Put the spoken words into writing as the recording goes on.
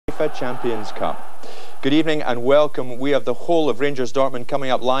UEFA Champions Cup. Good evening and welcome. We have the whole of Rangers Dortmund coming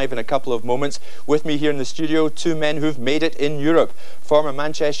up live in a couple of moments. With me here in the studio, two men who've made it in Europe. Former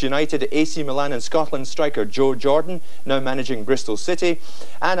Manchester United, AC Milan and Scotland striker Joe Jordan, now managing Bristol City.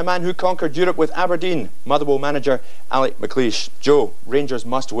 And a man who conquered Europe with Aberdeen, Motherwell manager Alec McLeish. Joe, Rangers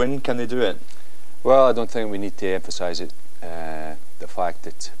must win. Can they do it? Well, I don't think we need to emphasise it. The fact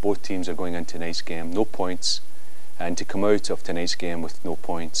that both teams are going into tonight's game, no points, and to come out of tonight's game with no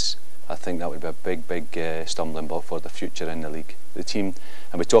points, I think that would be a big stumbling block for the future in the league. The team,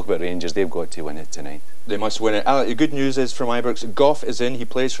 and we talk about Rangers, they've got to win it tonight. They must win it. The good news is from Ibrox, Gough is in, he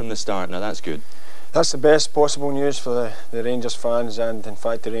plays from the start. Now that's good. That's the best possible news for the Rangers fans and in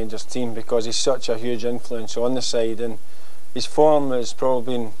fact the Rangers team, because he's such a huge influence on the side, and his form has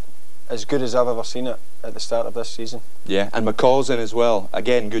probably been as good as I've ever seen it at the start of this season. Yeah, and McCall's in as well.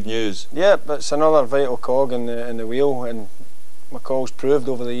 Again, good news. Yeah, but it's another vital cog in the wheel, and McCall's proved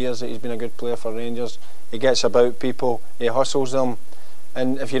over the years that he's been a good player for Rangers. He gets about people, he hustles them,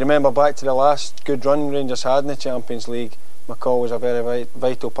 and if you remember back to the last good run Rangers had in the Champions League, McCall was a very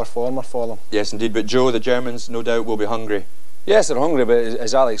vital performer for them. Yes indeed, but Joe, the Germans no doubt will be hungry. Yes, they're hungry, but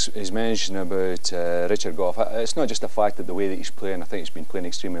as Alex has mentioned about Richard Gough, it's not just the fact that the way that he's playing. I think he's been playing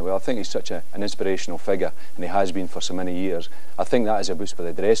extremely well. I think he's such an inspirational figure, and he has been for so many years. I think that is a boost for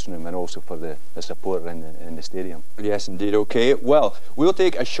the dressing room and also for the supporter in the stadium. Yes indeed. Okay, well, we'll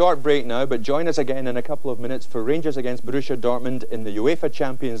take a short break now, but join us again in a couple of minutes for Rangers against Borussia Dortmund in the UEFA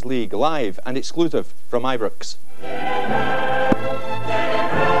Champions League, live and exclusive from Ibrox.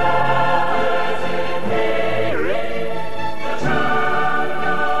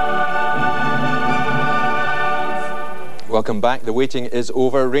 Welcome back. The waiting is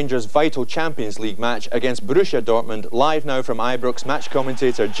over. Rangers' vital Champions League match against Borussia Dortmund. Live now from Ibrox, match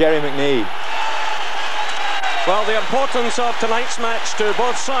commentator Jerry McNee. Well, the importance of tonight's match to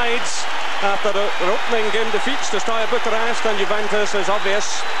both sides after their opening game defeats to Steaua Bucharest and Juventus is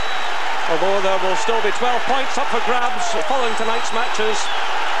obvious. Although there will still be 12 points up for grabs following tonight's matches,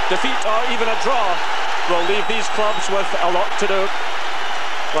 defeat or even a draw will leave these clubs with a lot to do.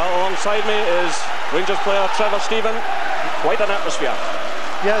 Well, alongside me is Rangers player Trevor Stephen. Quite an atmosphere.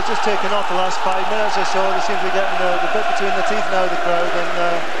 Yeah, it's just taken off the last 5 minutes or so. They seem to be getting the bit between the teeth now, the crowd,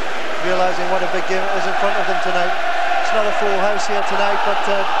 and realising what a big game it is in front of them tonight. It's not a full house here tonight, but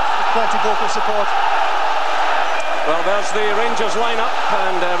plenty vocal support. Well, there's the Rangers line-up,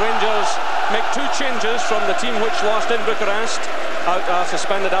 and Rangers make two changes from the team which lost in Bucharest. Out are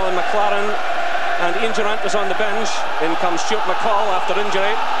suspended Alan McLaren, and Ian Durrant is on the bench. In comes Stuart McCall after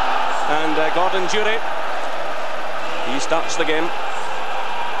injury, and Gordon Durie. He starts the game.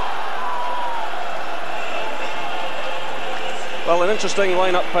 Well, an interesting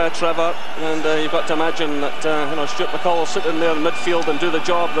lineup, Trevor, and you've got to imagine that Stuart McCall will sit in there in midfield and do the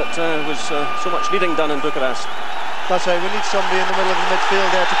job that was so much needing done in Bucharest. That's right. We need somebody in the middle of the midfield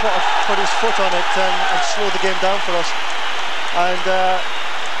there to put his foot on it and slow the game down for us. And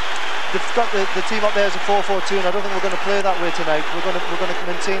they've got the team up there as a 4-4-2, and I don't think we're going to play that way tonight. We're going to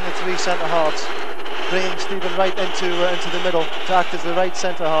maintain the three centre halves, bringing Stephen Wright into the middle to act as the right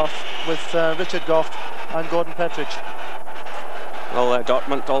centre half with Richard Gough and Gordon Petric. Well,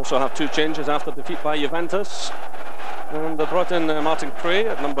 Dortmund also have two changes after defeat by Juventus, and they brought in Martin Kree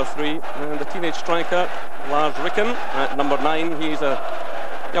at number 3 and the teenage striker Lars Ricken at number 9. He's a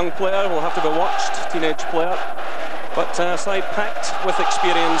young player, will have to be watched, teenage player, but side packed with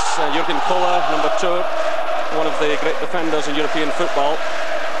experience. Jurgen Kohler, number 2, one of the great defenders in European football,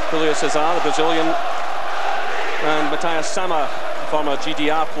 Julio Cesar, the Brazilian, and Matthias Sammer, former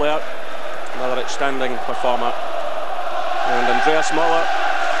GDR player, another outstanding performer. And Andreas Möller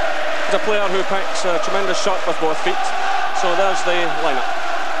is a player who packs a tremendous shot with both feet. So there's the lineup.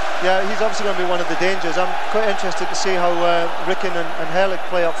 Yeah, he's obviously going to be one of the dangers. I'm quite interested to see how Ricken and Herrlich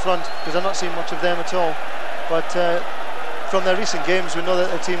play up front, because I've not seen much of them at all. But from their recent games, we know that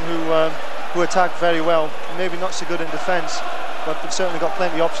a team who attack very well, maybe not so good in defence, but they've certainly got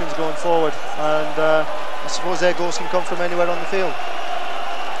plenty of options going forward, and I suppose their goals can come from anywhere on the field.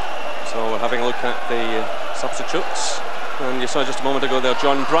 So we're having a look at the substitutes, and you saw just a moment ago there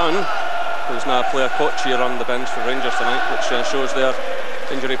John Brown, who's now a player coach here on the bench for Rangers tonight, which shows their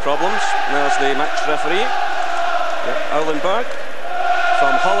injury problems. And there's the match referee, Eulenberg,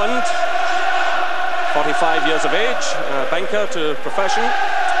 from Holland, 45 years of age, banker to profession.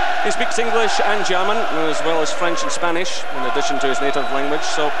 He speaks English and German, as well as French and Spanish, in addition to his native language,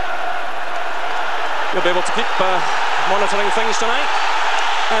 so you'll be able to keep monitoring things tonight.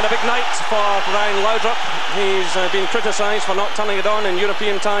 And a big night for Ryan Laudrup. He's been criticised for not turning it on in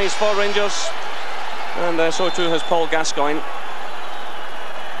European ties for Rangers, and so too has Paul Gascoigne.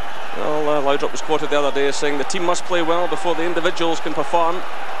 Laudrup was quoted the other day as saying the team must play well before the individuals can perform,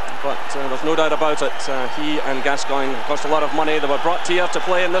 but there's no doubt about it. He and Gascoigne cost a lot of money. They were brought here to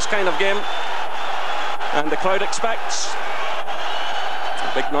play in this kind of game, and the crowd expects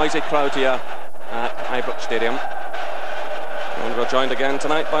a big noisy crowd here at Ibrox Stadium. And we're joined again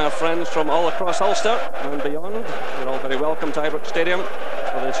tonight by our friends from all across Ulster and beyond. You're all very welcome to Ibrox Stadium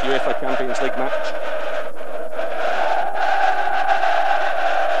for this UEFA Champions League match.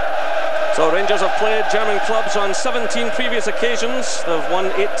 So Rangers have played German clubs on 17 previous occasions. They've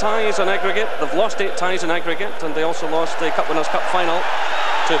won 8 ties on aggregate, they've lost 8 ties in aggregate, and they also lost the Cup Winners' Cup final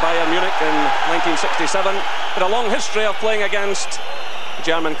to Bayern Munich in 1967. But a long history of playing against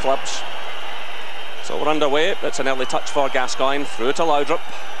German clubs. So we're underway. It's an early touch for Gascoigne, through to Laudrup.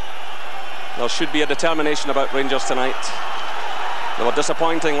 There should be a determination about Rangers tonight. They were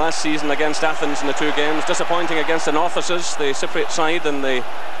disappointing last season against Athens in the 2 games, disappointing against the Northuses, the Cypriot side, in the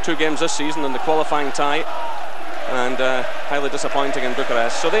 2 games this season in the qualifying tie, and highly disappointing in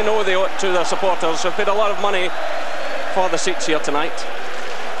Bucharest. So they know they owe it to their supporters, who've paid a lot of money for the seats here tonight.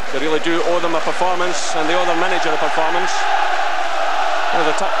 They really do owe them a performance, and they owe their manager a performance. There's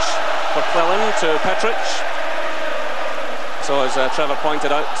a touch for Cleland to Petric. So as Trevor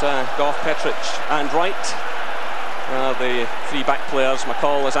pointed out, Gough, Petric and Wright are the 3 back players.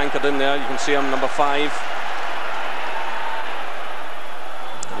 McCall is anchored in there, you can see him, number 5.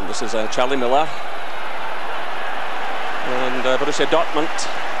 And this is Charlie Miller. And Borussia Dortmund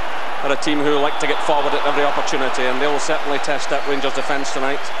are a team who like to get forward at every opportunity, and they will certainly test that Rangers defence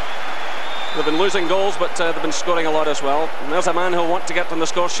tonight. They've been losing goals, but they've been scoring a lot as well. And there's a man who'll want to get on the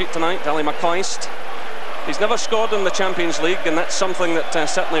score sheet tonight, Ali McCoist. He's never scored in the Champions League, and that's something that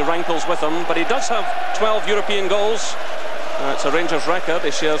certainly rankles with him, but he does have 12 European goals. It's a Rangers record he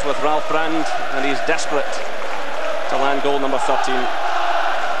shares with Ralph Brand, and he's desperate to land goal number 13.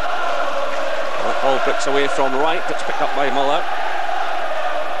 Well, ball bricks away from Wright. It's picked up by Muller.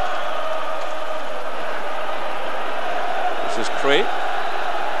 This is Kree.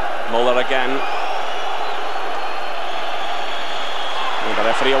 Muller again. And the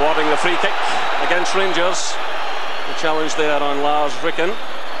referee awarding the free kick against Rangers. The challenge there on Lars Ricken.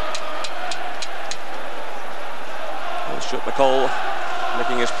 And Stuart McCall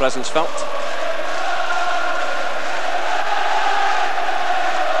making his presence felt.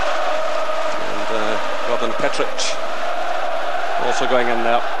 And Gordon Petric also going in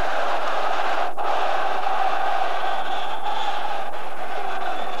there.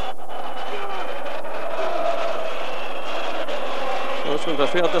 So this one's a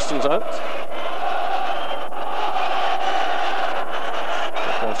fair distance out.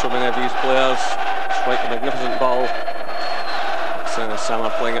 So many of these players strike a magnificent ball. It's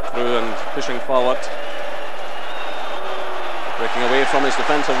Sammer playing it through and pushing forward, breaking away from his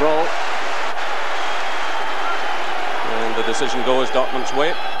defensive role, and the decision goes Dortmund's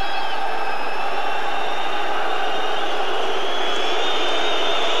way.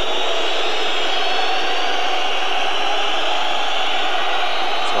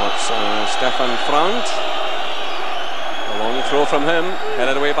 So it's Stefan Freund. A long throw from him,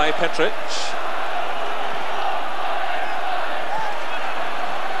 headed away by Petric.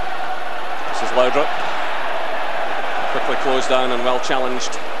 This is Laudrup. Quickly closed down and well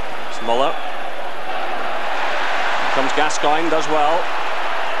challenged. It's Muller. Here comes Gascoigne, does well.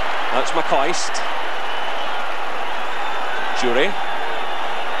 That's McCoist. Jury.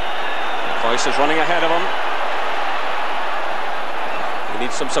 McCoist is running ahead of him. He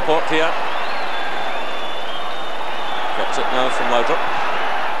needs some support here. Gets it now from Laudrup.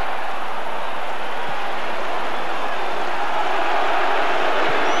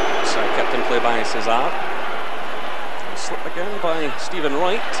 So kept in play by Cesar. Slip again by Stephen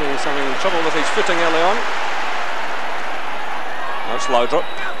Wright. He's having trouble with his footing early on. That's Laudrup.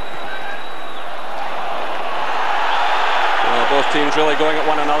 Both teams really going at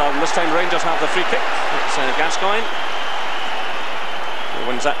one another, and this time Rangers have the free kick. It's Gascoigne. He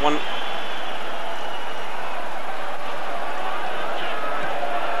wins that one.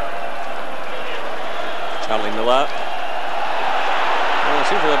 Charlie Miller. Well, there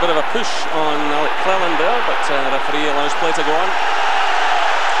seems to be a bit of a push on Alec Cleland there, but the referee allows play to go on.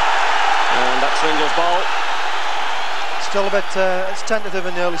 And that's Rangers' ball. Still a bit it's tentative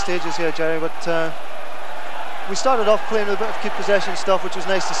in the early stages here, Jerry, but we started off playing with a bit of keep possession stuff, which was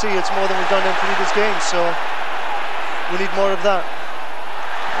nice to see. It's more than we've done in previous games, so we need more of that.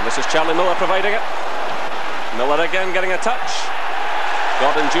 And this is Charlie Miller providing it. Miller again getting a touch.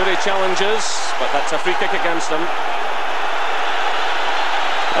 Gordon Jury challenges, but that's a free kick against him.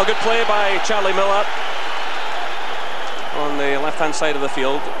 A good play by Charlie Miller. on the left-hand side of the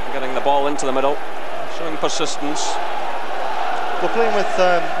field, getting the ball into the middle, showing persistence. We're playing with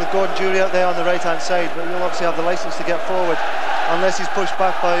Gordon Jury out there on the right-hand side, but he'll obviously have the licence to get forward unless he's pushed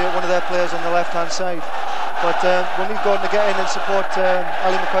back by one of their players on the left-hand side. But we'll need Gordon to get in and support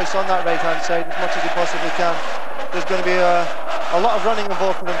Ali McCoist on that right-hand side as much as he possibly can. There's going to be a lot of running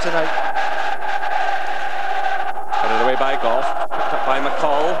involved for them tonight. Headed away by Gough, picked up by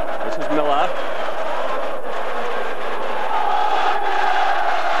McCall. This is Miller.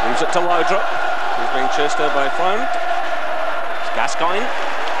 Leaves it to Laudrup. He's being chased there by Fround. It's Gascoigne.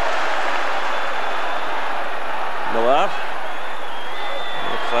 Miller.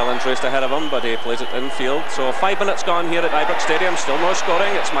 Cleland raced ahead of him, but he plays it infield. So 5 minutes gone here at Ibrox Stadium, still no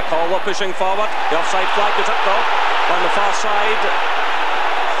scoring. It's McCall pushing forward. The offside flag goes up though. On the far side,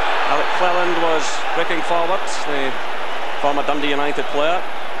 Alec Cleland was breaking forward, the former Dundee United player.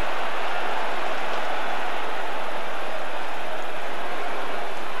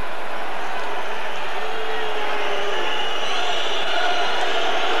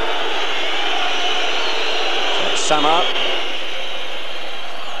 So it's Samar.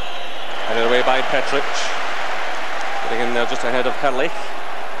 Headed away by Petric, getting in there just ahead of Herrlich.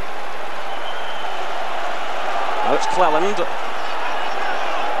 Now it's Cleland.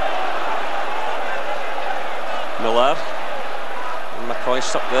 Miller. And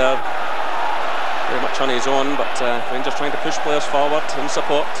McCoist up there, very much on his own, but Rangers trying to push players forward in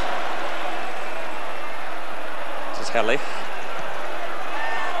support. This is Herrlich.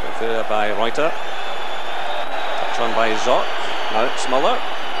 Going through there by Reuter. Touch on by Zock. Now it's Muller.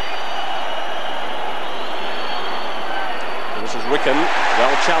 This is Ricken,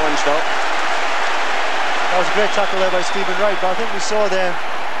 well challenged though. That was a great tackle there by Stephen Wright, but I think we saw there,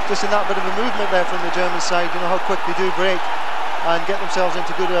 just in that bit of a movement there from the German side, you know how quick they do break and get themselves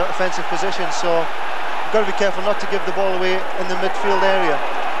into good offensive positions, so we've got to be careful not to give the ball away in the midfield area.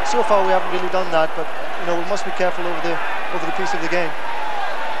 So far we haven't really done that, but you know we must be careful over the piece of the game.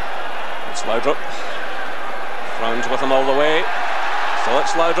 It's Laudrup. Frown's with him all the way. So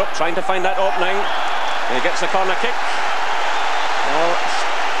it's Laudrup trying to find that opening. And he gets the corner kick. Well,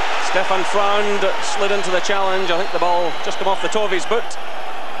 Stefan Fround slid into the challenge. I think the ball just come off the toe of his boot.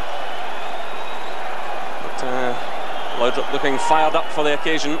 But Laudrup looking fired up for the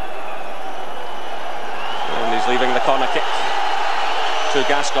occasion. And he's leaving the corner kick to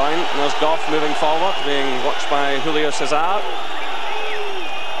Gascoigne. And there's Gough moving forward, being watched by Julio Cesar.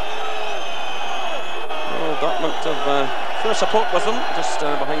 Well, Dortmund have fair support with them, just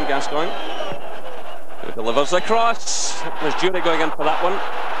behind Gascoigne. Who delivers the cross. There's Jury going in for that one.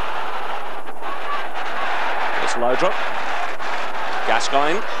 It's Laudrup.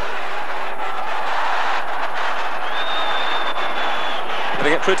 Gascoigne.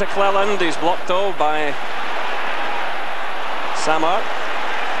 Getting it through to Cleland. He's blocked though by Samar.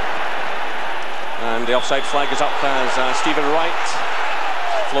 And the offside flag is up as Stephen Wright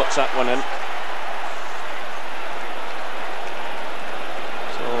floats that one in.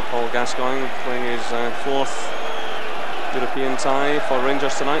 Paul Gascoigne playing his fourth European tie for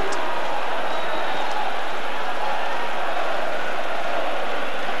Rangers tonight.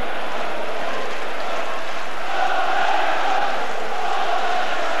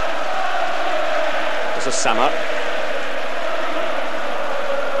 This is Samar.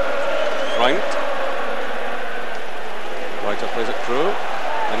 Right. Reuter plays it through.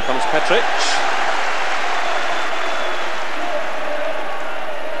 In comes Petric.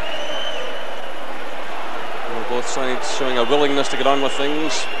 Both sides showing a willingness to get on with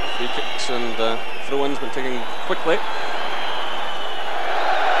things. Free kicks and throw-ins been taken quickly.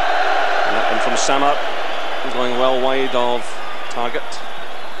 And that one from Samar is going well wide of target.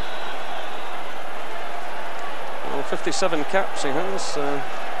 Well, 57 caps he has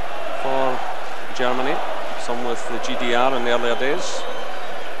for Germany, some with the GDR in the earlier days.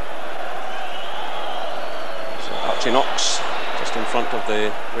 So Archie Knox just in front of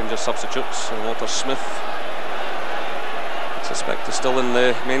the Rangers substitutes, and Walter Smith, I suspect, is still in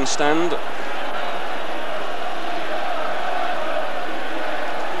the main stand.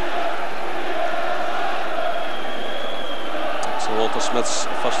 So Walter Smith's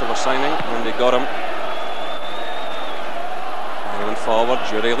first ever signing, and they got him. Going forward,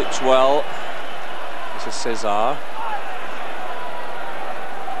 Jury leaps well. This is Cesar.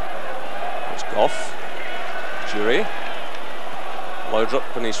 It's Gough. Jury. Laudrup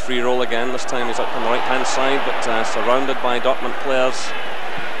in his free roll again. This time he's up on the right hand side, but surrounded by Dortmund players.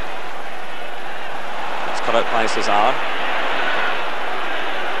 It's cut out by Cesar.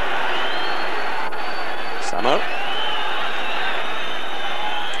 Samar.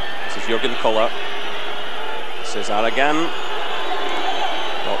 This is Jürgen Koller. Cesar again.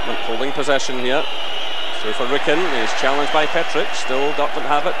 Dortmund holding possession here. So for Ricken, he's challenged by Petric. Still Dortmund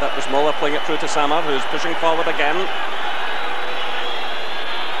have it. That was Muller playing it through to Samar, who's pushing forward again.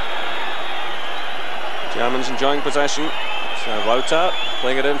 Germans enjoying possession. So Rauter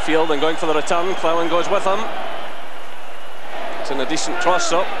playing it infield and going for the return. Cleland goes with him. It's in a decent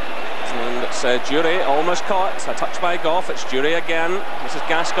cross-up. And it's Jury, almost caught. A touch by Gough. It's Jury again. This is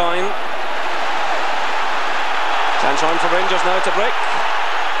Gascoigne. Chance on for Rangers now to break.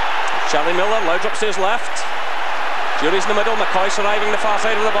 Charlie Miller, Laudrup stays left. Jury's in the middle. McCoy surviving the far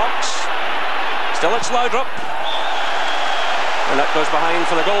side of the box. Still it's Laudrup. And that goes behind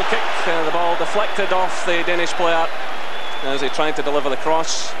for the goal kick. The ball deflected off the Danish player as he tried to deliver the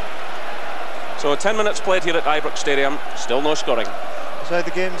cross. So 10 minutes played here at Ibrox Stadium. Still no scoring. So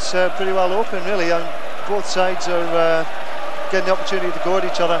the game's pretty well open, really. Both sides are getting the opportunity to go at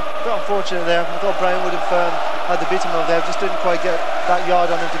each other. A bit unfortunate there. I thought Brian would have had the beating of there. Just didn't quite get that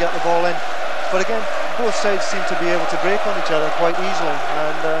yard on him to get the ball in. But again, both sides seem to be able to break on each other quite easily,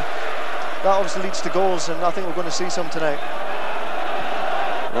 and that obviously leads to goals, and I think we're going to see some tonight.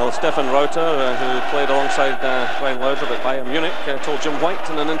 Well, Stefan Rauter, who played alongside Brian Laudrup at Bayern Munich, told Jim White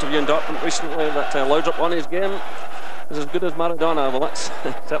in an interview in Dortmund recently that Laudrup won his game is as good as Maradona. Well, that's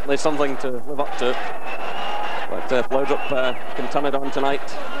certainly something to live up to. But if Laudrup can turn it on tonight,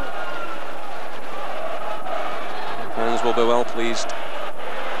 fans will be well pleased.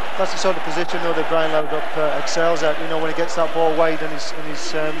 That's the sort of position, though, that Brian Laudrup excels at. You know, when he gets that ball wide and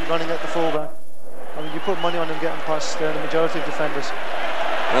he's running at the fullback. I mean, you put money on him getting past the majority of defenders.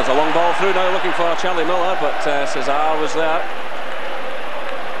 There's a long ball through now looking for Charlie Miller, but Cesar was there.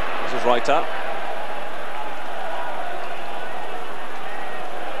 This is Reuter.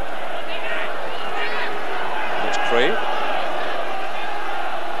 It's Kree.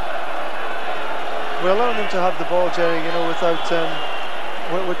 We're allowing them to have the ball, Jerry, you know, without...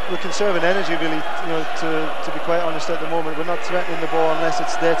 we're conserving energy, really, you know, to be quite honest at the moment. We're not threatening the ball unless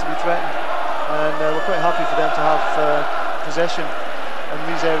it's there to be threatened. And we're quite happy for them to have possession in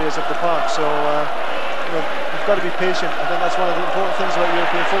these areas of the park, so you know, you've got to be patient. I think that's one of the important things about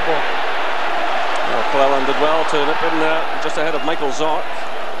European football. Well, Cleland did well to nip in there just ahead of Michael Zorc.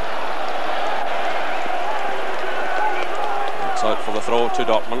 It's out for the throw to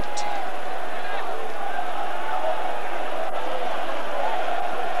Dortmund.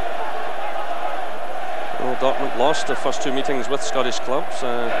 Well, Dortmund lost the first two meetings with Scottish clubs,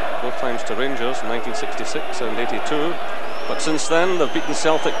 both times to Rangers in 1966 and 82. But since then, they've beaten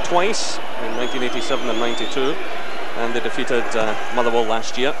Celtic twice, in 1987 and 92, and they defeated Motherwell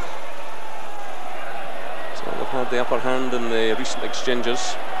last year. So they've had the upper hand in the recent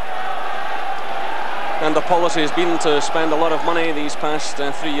exchanges. And the policy has been to spend a lot of money these past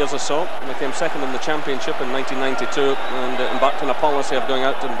 3 years or so. They came second in the Championship in 1992 and embarked on a policy of going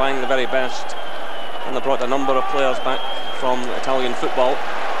out and buying the very best. And they brought a number of players back from Italian football.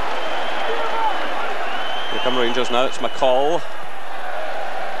 Here come Rangers now, it's McCall.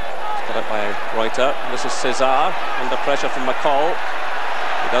 It's got it by Reuter. This is Cesar, under pressure from McCall.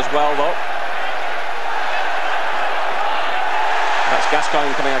 He does well though. That's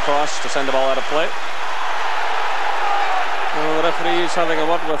Gascoigne coming across to send the ball out of play. Well, the referee's having a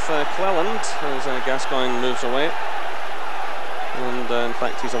word with Cleland as Gascoigne moves away. And in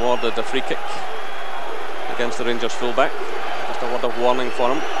fact he's awarded a free kick against the Rangers fullback. Just a word of warning for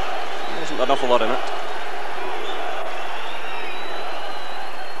him. There wasn't an awful lot in it.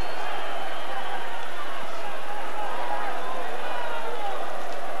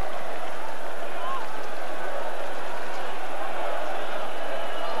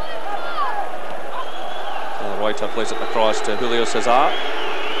 Reuter plays it across to Julio Cesar.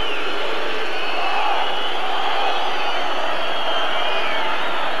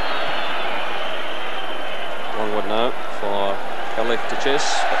 Longwood now for Herrlich to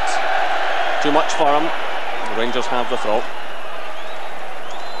chase, but too much for him. The Rangers have the throw.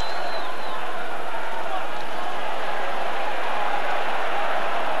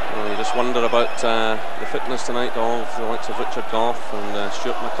 Well, you just wonder about the fitness tonight of the likes of Richard Gough and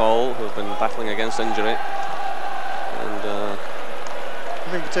Stuart McCall, who have been battling against injury. And I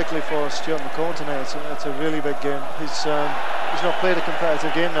think particularly for Stuart McCall tonight, it's a really big game. He's not played a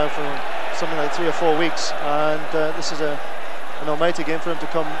competitive game now for something like 3 or 4 weeks, and this is an almighty game for him to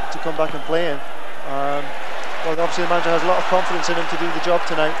come back and play in. Well, obviously the manager has a lot of confidence in him to do the job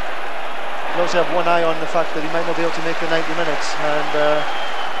tonight. He'll also have one eye on the fact that he might not be able to make the 90 minutes, and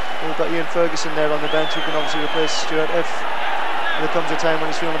we've got Ian Ferguson there on the bench who can obviously replace Stuart if there comes a time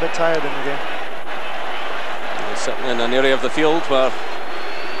when he's feeling a bit tired in the game. He's sitting in an area of the field where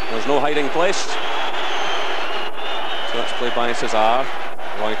there's no hiding place. So that's played by Cesar.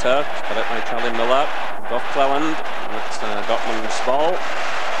 Reuter, got it by Charlie Miller. Gough Cleland, and it's Dortmund's ball.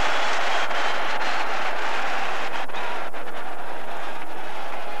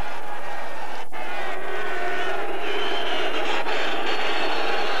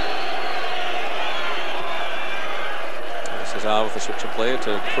 Cesar with the switch of play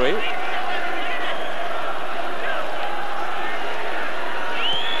to Kree.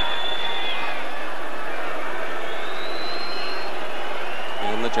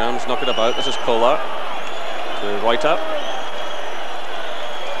 And the Germans knock it about. This is Kohler to Reuter.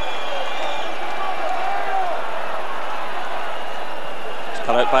 It's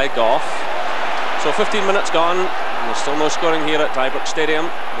cut out by Gough. So 15 minutes gone, and there's still no scoring here at Ibrox Stadium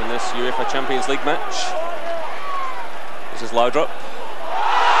in this UEFA Champions League match. This is Laudrup.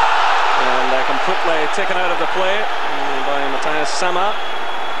 And they're completely taken out of the play by Matthias Sammer.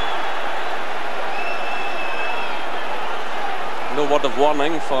 No word of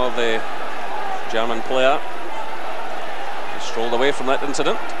warning for the German player. He strolled away from that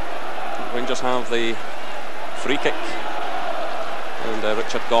incident. Rangers have the free kick, and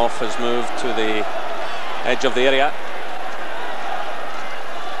Richard Gough has moved to the edge of the area.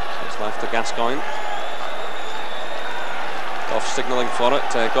 So it's left to Gascoigne. Gough signalling for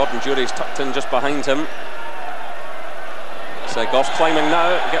it. Gordon Jury's tucked in just behind him. So Gough climbing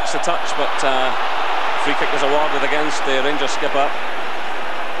now, gets the touch, but free kick is awarded against the Rangers skipper.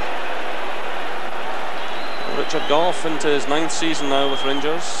 Richard Gough into his 9th season now with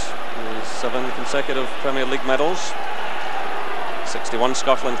Rangers. His 7 consecutive Premier League medals, 61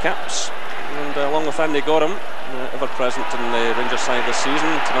 Scotland caps, and along with Andy Gorham, ever present in the Rangers side this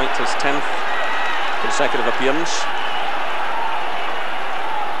season. Tonight his 10th consecutive appearance.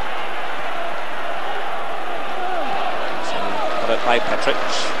 Cut out by Petric.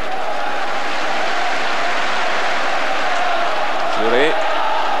 Jury,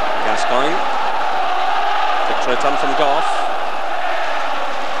 Gascoigne. Return from Gough.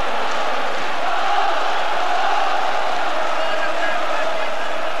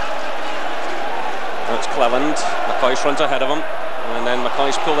 Now it's Cleland. McCoy's runs ahead of him, and then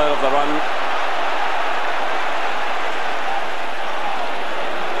McCoy's pulled out of the run.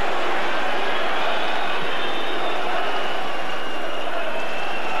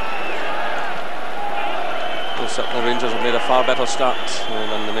 Well, certainly Rangers have made a far better start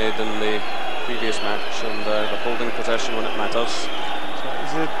than they made in the previous match, and they're holding possession when it matters. So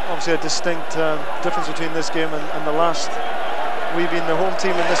there's obviously a distinct difference between this game and the last. We've been the home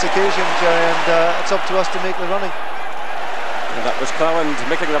team on this occasion, Jerry, and it's up to us to make the running. And that was Cleland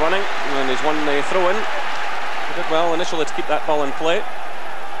making the running, and he's won the throw-in. He did well initially to keep that ball in play.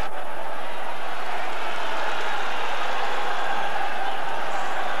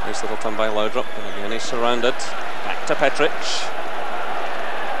 Nice little turn by Laudrup, and again he's surrounded. Back to Petric.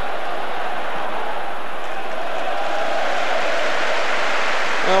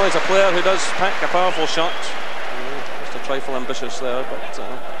 Well, he's a player who does pack a powerful shot. Just a trifle ambitious there, but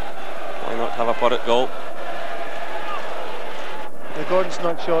why not have a pot at goal? Gordon's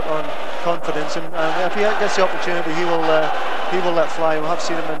not short on confidence, and if he gets the opportunity, he will let fly. We have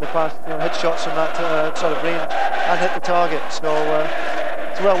seen him in the past, hit shots from that sort of range and hit the target. So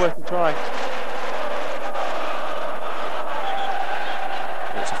it's well worth a try.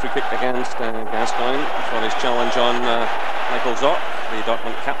 It's a free kick against Gascoigne for his challenge on Michael Zott, the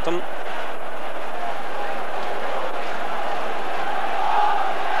Dortmund captain.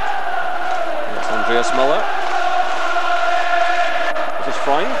 That's Andreas Müller. This is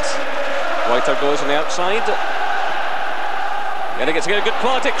Freund. Reuter goes on the outside. And he gets a good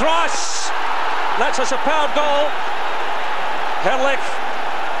quality cross. That's a superb goal. Herrlich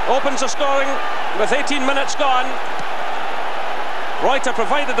opens the scoring with 18 minutes gone. Reuter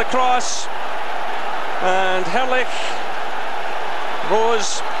provided the cross, and Herrlich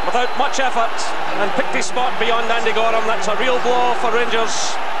rose without much effort and picked his spot beyond Andy Gorham. That's a real blow for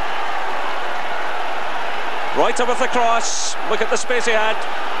Rangers. Reuter with the cross. Look at the space he had.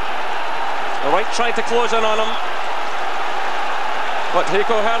 The right tried to close in on him, but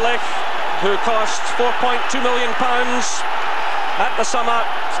Heiko Herrlich, who cost £4.2 million at the summer,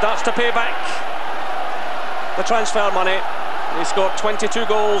 starts to pay back the transfer money. He scored 22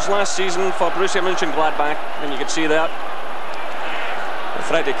 goals last season for Borussia Mönchengladbach, and you can see that. The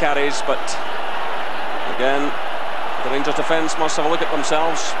threat he carries, but again, the Rangers defence must have a look at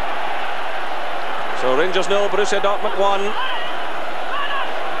themselves. So Rangers 0, Borussia Dortmund 1.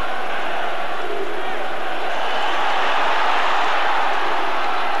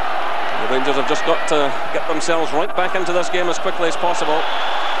 The Rangers have just got to get themselves right back into this game as quickly as possible.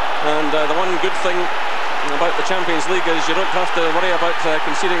 And the one good thing about the Champions League is you don't have to worry about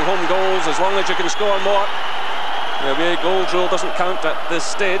conceding home goals as long as you can score more. The away goals rule doesn't count at this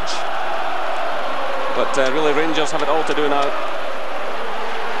stage. But really Rangers have it all to do now.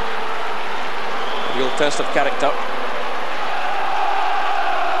 A real test of character.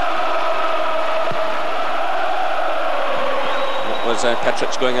 It was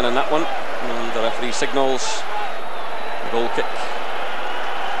Petric going in that one, and the referee signals a goal kick.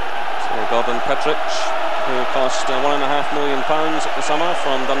 So Gordon Petric, who cost £1.5 million at the summer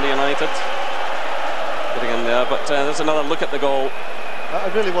from Dundee United, getting in there. But there's another look at the goal.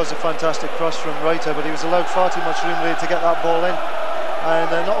 It really was a fantastic cross from Reuter, but he was allowed far too much room really to get that ball in. And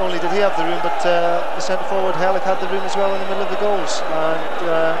not only did he have the room, but the centre forward Herrlich had the room as well in the middle of the goals.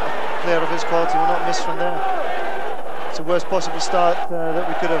 And a player of his quality will not miss from there. It's the worst possible start that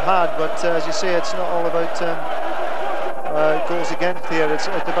we could have had, but as you say, it's not all about goals against here. It's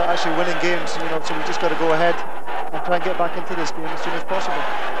about actually winning games, you know. So we've just got to go ahead and try and get back into this game as soon as possible.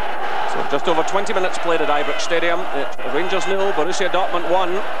 So just over 20 minutes played at Ibrox Stadium. It's Rangers 0, Borussia Dortmund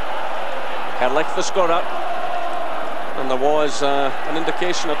 1. Herrlich the scorer, and there was an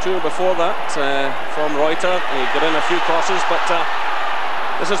indication or two before that from Reuter. He got in a few crosses, but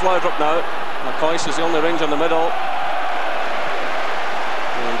this is Laudrup now. McCoist is the only Ranger in the middle.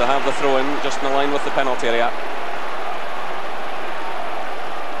 And to have the throw in just in the line with the penalty area.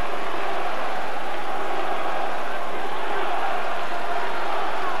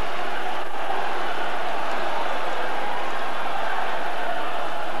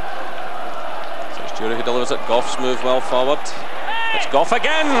 So it's Jury who delivers it. Gough's moved well forward. It's Gough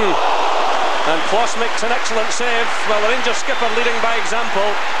again! And Kloss makes an excellent save. Well, the Rangers skipper leading by example.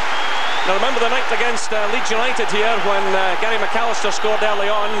 Now remember the night against Leeds United here when Gary McAllister scored early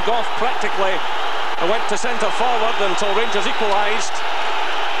on. Gough practically went to centre forward until Rangers equalised.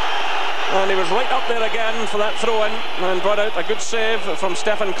 And he was right up there again for that throw-in and brought out a good save from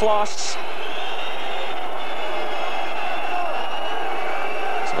Stefan Kloss.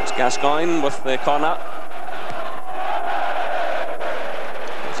 So it's Gascoigne with the corner.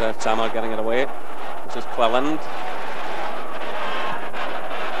 There's Tama getting it away. This is Cleland.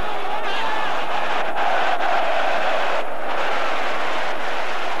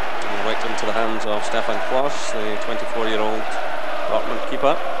 Into the hands of Stefan Kloss, the 24-year-old Dortmund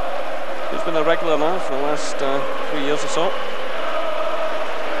keeper, who's been a regular now for the last 3 years or so.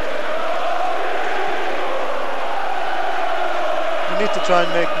 We need to try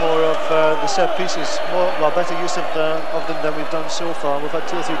and make more of the set pieces, better use of them than we've done so far. We've had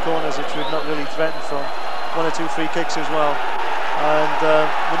 2 or 3 corners which we've not really threatened from, 1 or 2 free kicks as well, and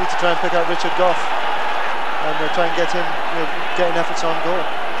we need to try and pick out Richard Gough and try and get him getting efforts on goal.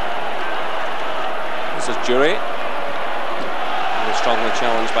 This is Jury, strongly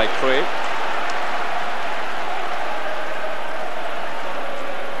challenged by Kree.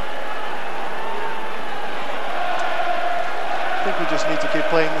 I think we just need to keep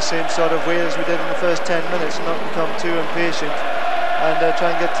playing the same sort of way as we did in the first 10 minutes and not become too impatient and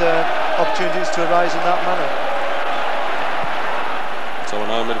try and get opportunities to arise in that manner. So we're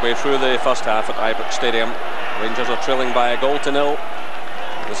now midway through the first half at Ibrox Stadium. Rangers are trailing by 1-0.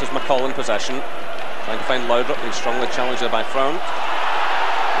 This is McCall in possession. Trying to find Laudrup, he's strongly challenged there by Frown.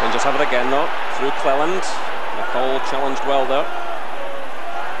 Rangers have it again though, through Cleland. McCall challenged well there.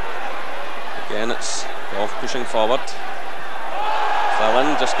 Again it's Gough pushing forward.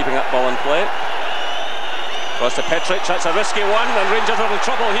 Cleland just keeping that ball in play. Cross to Petric, that's a risky one, and Rangers are in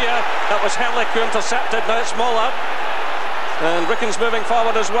trouble here. That was Herrlich who intercepted, now it's Mola. And Ricken's moving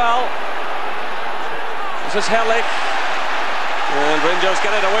forward as well. This is Herrlich. And Rangers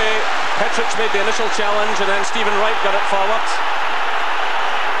get it away. Petric made the initial challenge and then Stephen Wright got it forward.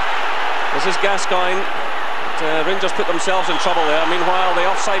 This is Gascoigne. Rangers put themselves in trouble there. Meanwhile, the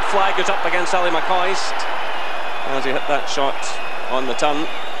offside flag is up against Ali McCoist as he hit that shot on the turn.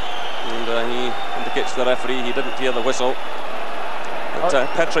 And he indicates to the referee he didn't hear the whistle. But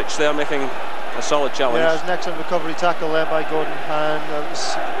Petric there making a solid challenge. Yeah, it was an excellent recovery tackle there by Gordon, and it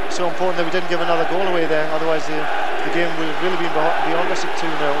was so important that we didn't give another goal away there, otherwise the game would have really been beyond us at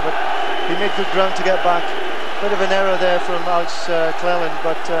 2-0. But he made good ground to get back. Bit of an error there from Alex Cleland,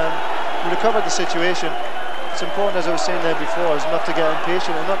 but we recovered the situation. It's important, as I was saying there before, is not to get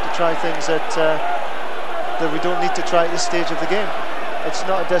impatient and not to try things that we don't need to try at this stage of the game. It's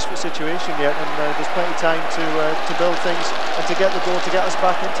not a desperate situation yet, and there's plenty of time to build things and to get the goal to get us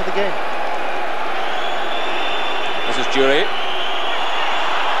back into the game. This is Jury.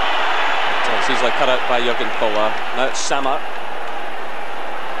 It's easily cut out by Jürgen Kohler. Now it's Sammer.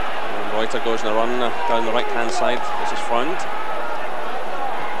 And Reuter goes on a run down the right hand side. This is Freund.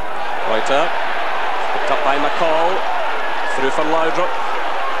 Reuter Picked up by McCall. Through for Laudrup.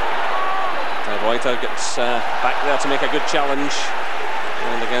 Reuter gets back there to make a good challenge.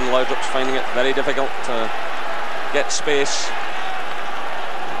 And again, Laudrup's finding it very difficult to get space.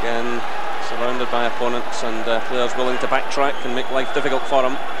 Again, surrounded by opponents and players willing to backtrack and make life difficult for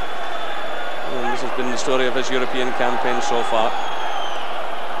him. And this has been the story of his European campaign so far.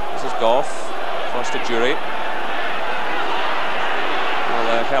 This is Gough, across to Jury.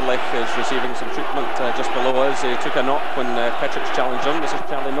 Well, Herrlich is receiving some treatment just below us. He took a knock when Petric challenged him. This is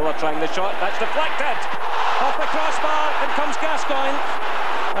Charlie Miller trying the shot. That's deflected! Off the crossbar, in comes Gascoigne.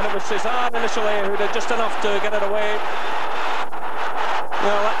 And it was Cesar initially who did just enough to get it away.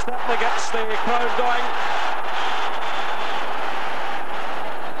 Well, that certainly gets the crowd going.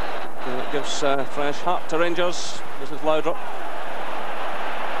 And it gives fresh heart to Rangers. This is Laudrup.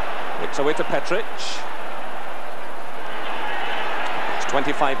 Makes away to Petric. It's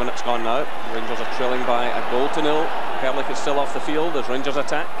 25 minutes gone now. Rangers are trailing by a goal to nil. Herrlich is still off the field as Rangers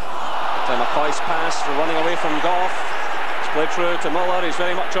attack. McCoy's pass running away from Gough. It's played through to Muller. He's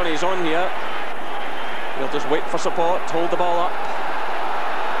very much on his own here. He'll just wait for support, hold the ball up.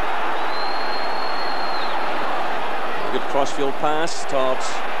 Good crossfield pass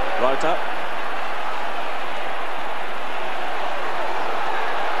towards Reuter.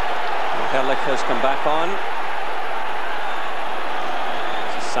 Herrlich has come back on.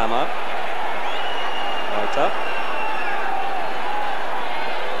 This is Sammer. Reuter.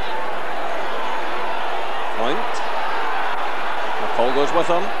 Point. McCall goes with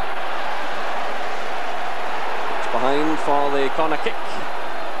him. It's behind for the corner kick.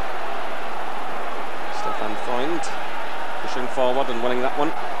 Stefan Freund pushing forward and winning that one.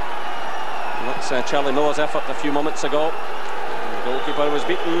 And that's Charlie Miller's effort a few moments ago. The goalkeeper was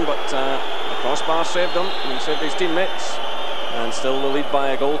beaten, but the crossbar saved him and saved his teammates. And still the lead by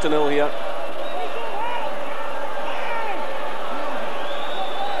a goal to nil here.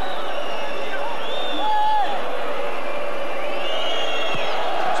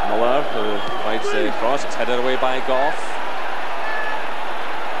 It's Muller who provides the cross. It's headed away by Gough.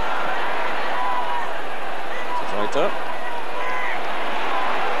 This is Reuter.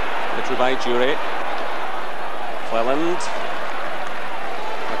 Through by Jury. Cleland.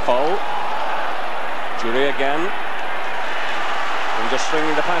 McCall. Jury again. And just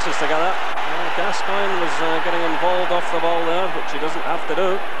stringing the passes together. Gascoigne was getting involved off the ball there, which he doesn't have to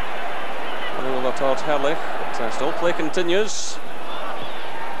do. Running over towards Herrlich, but still play continues.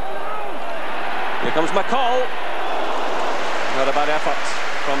 Here comes McCall. Not a bad effort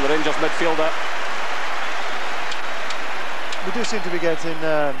from the Rangers midfielder. We do seem to be getting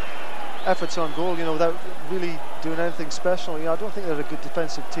efforts on goal, you know, without really doing anything special. You know, I don't think they're a good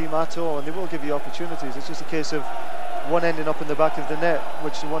defensive team at all, and they will give you opportunities. It's just a case of one ending up in the back of the net,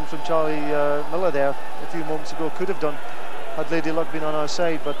 which the one from Charlie Miller there a few moments ago could have done had Lady Luck been on our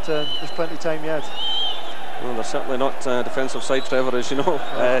side, but there's plenty of time yet. Well, they're certainly not defensive sides forever, as you know.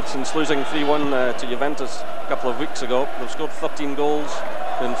 Since losing 3-1 to Juventus a couple of weeks ago, they've scored 13 goals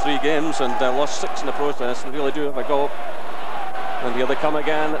in 3 games and lost 6 in the process. They really do have a go. And here they come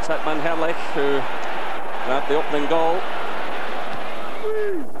again. It's that man Herrlich who grabbed the opening goal.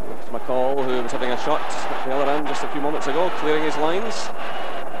 It's McCall who was having a shot at the other end just a few moments ago, clearing his lines.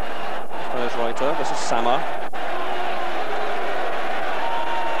 There's Reuter. This is Sammer.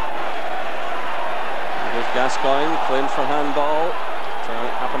 There's Gascoigne, claims for handball. So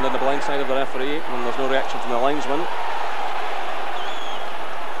it happened in the blind side of the referee, and there's no reaction from the linesman.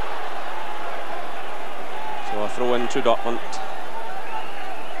 So a throw in to Dortmund.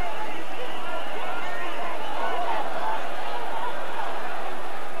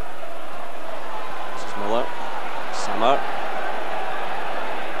 Sammer.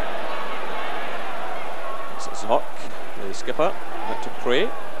 This is Zock, the skipper. Back to Kree.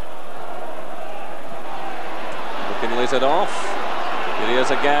 Looking lays it off. Here he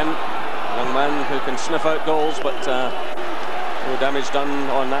is again. A young man who can sniff out goals, but no damage done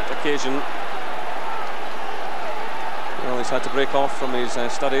on that occasion. Well, he's had to break off from his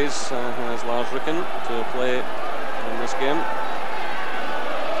studies as Lars Ricken to play in this game.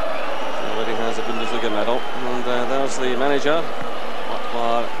 Already has a Bundesliga medal, and there's the manager,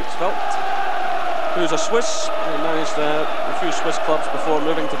 Ottmar Hitzfeld, who's a Swiss. He managed a few Swiss clubs before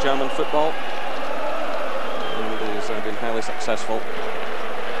moving to German football, and he's been highly successful.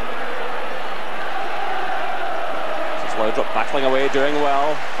 This is Laudrup battling away, doing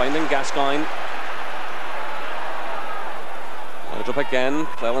well, finding Gascoigne. Laudrup again.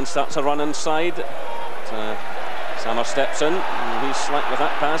 Cleland starts a run inside. Sammer steps in, and he's slack with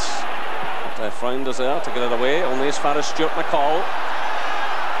that pass. Freund is there to get it away, only as far as Stuart McCall.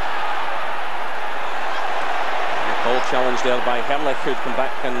 challenge there by Herrlich, who'd come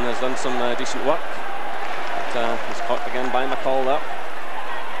back and has done some decent work. But he's caught again by McCall there.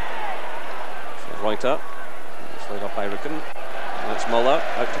 So Reuter, slid up by Ricken. That's Muller,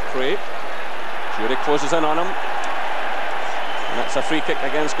 out to Kree. Jury closes in on him. And that's a free kick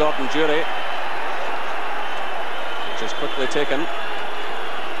against Gordon Jury, which is quickly taken.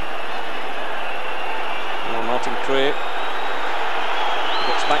 Well, Martin Kree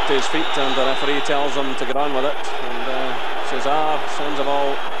gets back to his feet and the referee tells him to get on with it. And Cesar sends a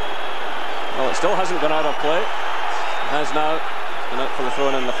ball. Well, it still hasn't gone out of play. It has now. Gone out for the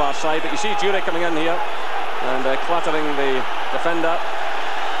throw-in on the far side. But you see Jury coming in here and clattering the defender.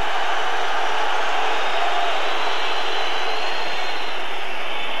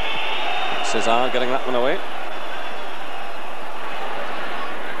 Cesar getting that one away.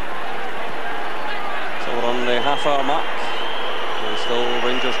 So we're on the half-hour mark. And still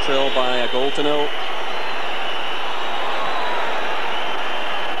Rangers trail by a goal to nil.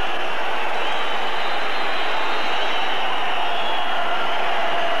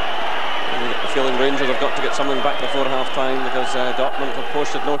 Feeling Rangers have got to get something back before half-time, because Dortmund have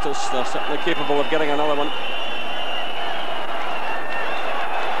posted notice. They're certainly capable of getting another one.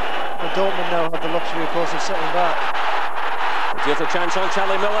 Well, Dortmund now have the luxury, of course, of sitting back. Here's a chance on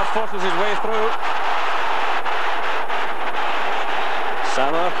Charlie Miller, forces his way through.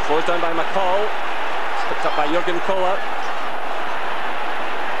 Sammer, closed down by McCall, picked up by Jurgen Kohler.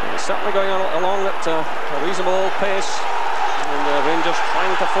 He's certainly going along at a reasonable pace, and the Rangers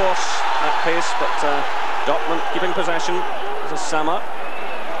trying to force that pace, but Dortmund keeping possession. This is Sammer.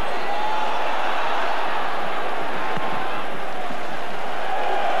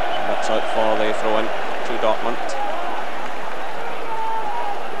 That's out for the throw-in to Dortmund.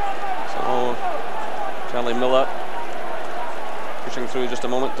 So Charlie Miller pushing through just a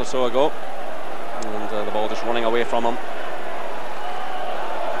moment or so ago, and the ball just running away from him.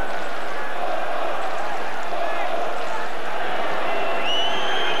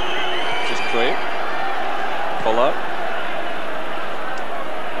 Muller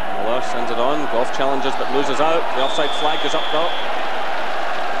sends it on. Gough challenges but loses out. The offside flag goes up though.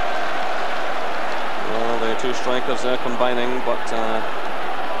 Well, the two strikers there combining, but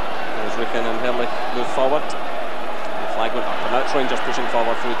as Ricken and Herrlich move forward, the flag went up, and that's Rangers pushing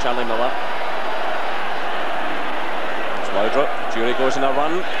forward through Charlie Miller. It's Laudrup. Jury goes in a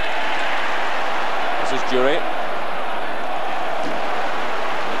run. This is Jury.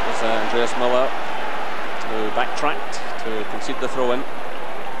 It was Andreas Muller who backtracked to concede the throw-in.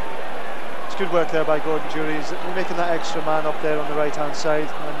 It's good work there by Gordon Jury. He's making that extra man up there on the right-hand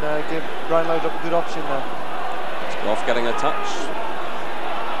side and give Brian Laudrup a good option there. It's Gough getting a touch.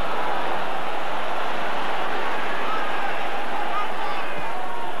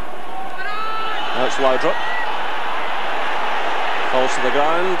 Now it's Laudrup. Falls to the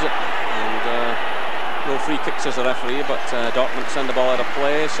ground, and no free kicks as a referee, but Dortmund send the ball out of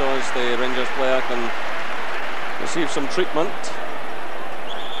play so as the Rangers player can receive some treatment.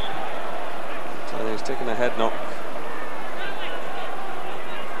 So he's taken a head knock.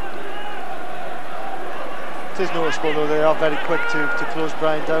 It is noticeable though, they are very quick to close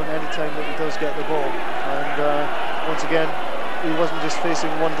Brian down anytime that he does get the ball. And once again, he wasn't just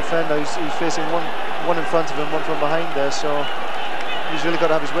facing one defender, he's facing one in front of him, one from behind there, so he's really got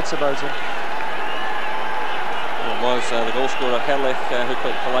to have his wits about him. It was the goal scorer Herrlich who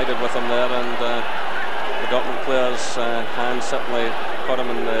collided with him there, and the Dortmund player's hand certainly caught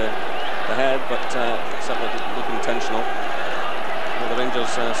him in the head, but certainly didn't look intentional. Well, the Rangers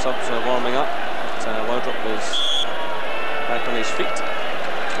subs are warming up, but Laudrup is back on his feet,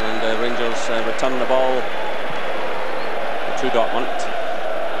 and Rangers return the ball to Dortmund.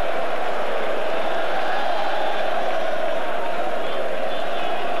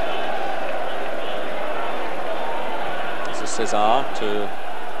 This is Cesar to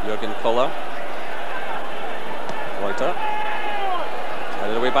Jurgen Kohler. Reuter,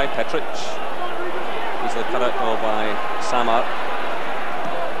 carried away by Petric. Easily cut out goal by Sammer.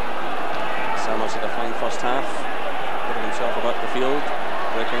 Sammer's had a fine first half, putting himself about the field,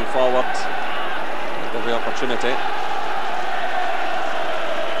 breaking forward at every opportunity.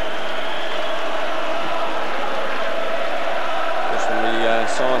 Just when we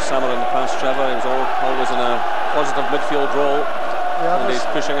saw Sammer in the past, Trevor, he was always in a positive midfield role. Yeah, and he's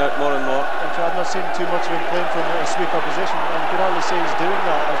pushing out more and more. I've not seen too much of him playing from a sweeper position, and you can hardly say he's doing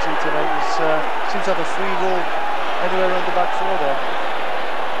that actually tonight. He seems to have a free roll anywhere around the back four there.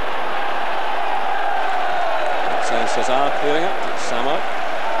 It's Cesar clearing it. It's Sammer.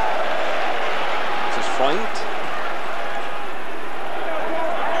 This is Freund.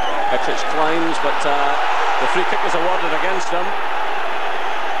 Petric climbs, but the free kick was awarded against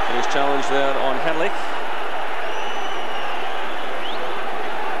challenge there on Herrlich.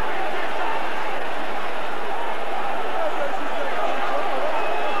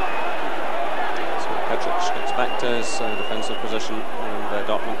 So Herrlich gets back to his defensive position, and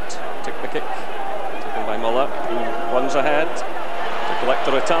Dortmund take the kick, taken by Müller, who runs ahead to collect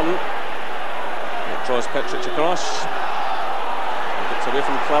the return. It draws Herrlich across, and gets away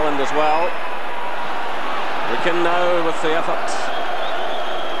from Cleland as well. Ricken now with the effort.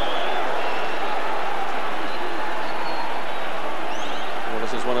 Well,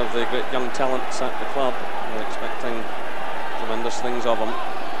 this is one of the great young talents at the club. We're expecting tremendous things of him.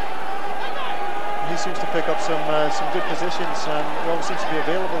 He seems to pick up some good positions, and he always seems to be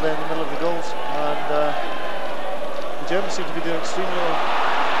available there in the middle of the goals. And the Germans seem to be doing extremely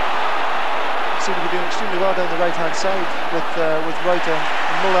well down the right-hand side with Reuter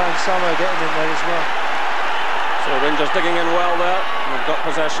and Müller and Sammer getting in there as well. So Rangers digging in well there. They've got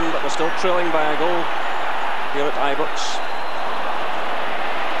possession, but they're still trailing by a goal here at Ibrox.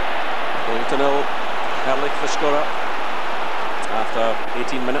 0-0. Herrlich the scorer after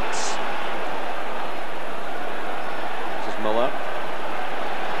 18 minutes. This is Müller.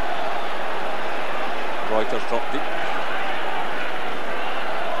 Reuter's dropped deep.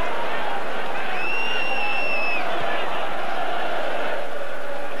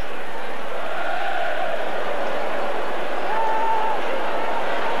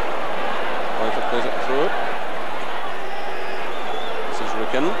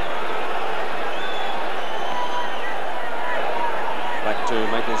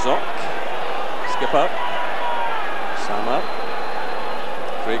 Skipper, Sammer,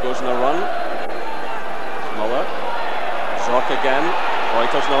 Kree goes on a run, Müller, Zock again,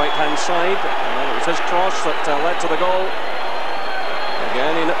 Reuter's on the right hand side, and it was his cross that led to the goal.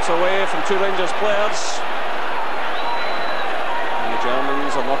 Again he nips away from two Rangers players, and the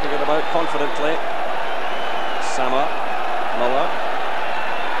Germans are knocking it about confidently. Sammer, Müller,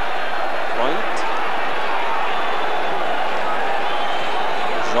 Point,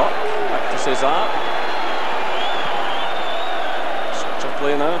 Zock, back to Cesar. Switch of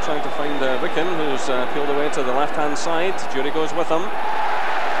play now, trying to find Ricken, who's peeled away to the left-hand side. Jury goes with him.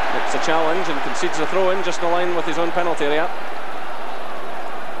 Makes a challenge and concedes a throw-in just in line with his own penalty area.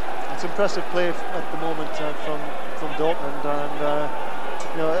 It's impressive play at the moment from Dortmund, and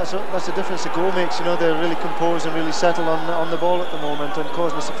you know, that's the difference the goal makes. You know, they're really composed and really settled on the ball at the moment, and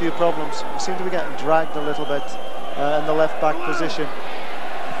causing us a few problems. We seem to be getting dragged a little bit in the left-back position.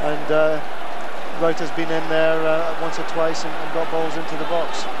 And Reuter's been in there once or twice and got balls into the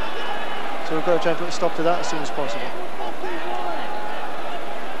box. So we've got to try and put a stop to that as soon as possible.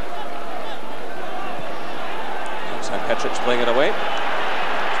 That's how Herrlich's playing it away.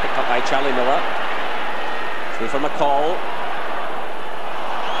 It's picked up by Charlie Miller. Through for McCall.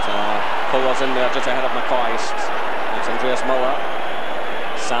 Kohler's in there just ahead of McCoist. It's Andreas Müller.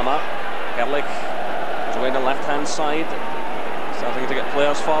 Sammer. Herrlich is away on the left-hand side. Starting to get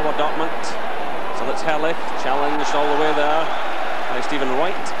players forward, Dortmund. So that's Herrlich, challenged all the way there by Stephen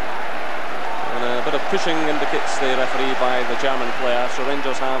Wright. And a bit of pushing indicates the referee by the German player. So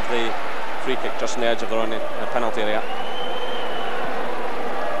Rangers have the free kick just on the edge of their own penalty area.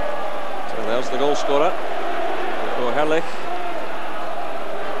 So there's the goal scorer. We'll go Herrlich.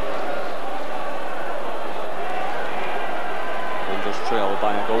 Rangers trail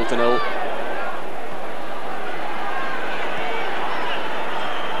by a 0-0.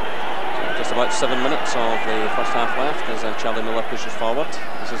 About 7 minutes of the first half left as Charlie Miller pushes forward.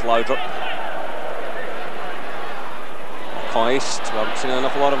 This is Laudrup. Koist, we haven't seen an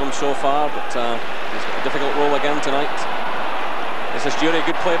awful lot of him so far, but he's got a difficult role again tonight. This is Jury,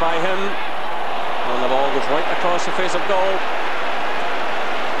 good play by him. And the ball goes right across the face of goal.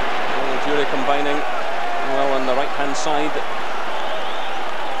 And Jury combining well on the right-hand side.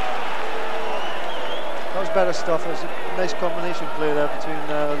 That was better stuff. It was a nice combination play there between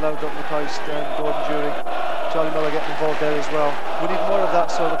Laudrup, McCoist and Gordon Jury. Charlie Miller getting involved there as well. We need more of that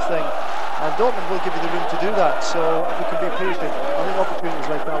sort of thing, and Dortmund will give you the room to do that. So if we can be patient, I think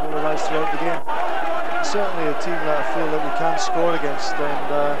opportunities like that will arise throughout the game. It's certainly a team that I feel that we can score against, and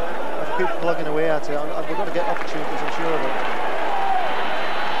if we keep plugging away at it, we're going to get opportunities, I'm sure of it.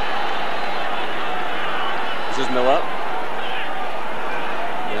 This is Miller.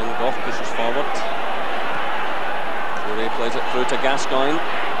 Then Gough pushes forward. Jury plays it through to Gascoigne.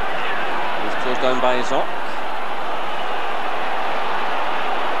 He's closed down by Zock.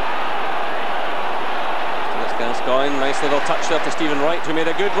 That's Gascoigne. Nice little touch there to Stephen Wright, who made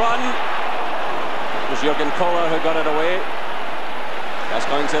a good run. It was Jürgen Kohler who got it away.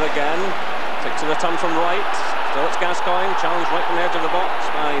 Gascoigne's there again. Takes a return from Wright. Still it's Gascoigne. Challenged right on the edge of the box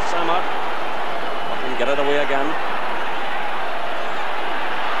by Sammer. get it away again.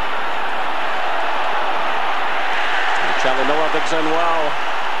 And Charlie Miller digs in well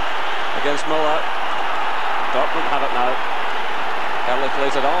against Muller. Dortmund have it now. Herrlich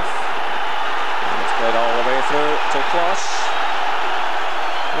lays it off. And it's played all the way through to Kloss.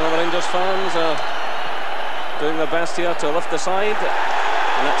 Well, the Rangers fans are doing their best here to lift the side.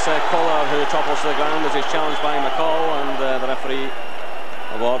 And it's Kohler who topples to the ground as he's challenged by McCall, and the referee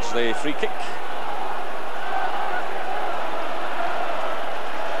awards the free kick.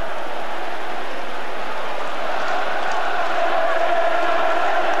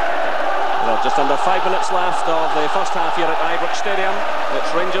 Well, just under 5 minutes left of the first half here at Ibrox Stadium.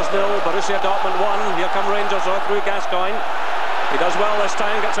 It's Rangers 0, Borussia Dortmund 1. Here come Rangers through Gascoigne. He does well this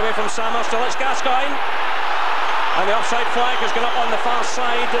time, gets away from Sammer, still it's Gascoigne. And the offside flag has gone up on the far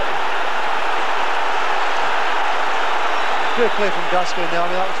side. Great play from Gascoigne now. I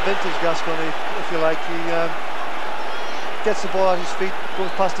mean, that was vintage Gascoigne, if you like. He gets the ball at his feet,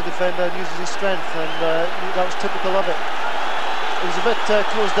 goes past the defender and uses his strength, and that was typical of it. It was a bit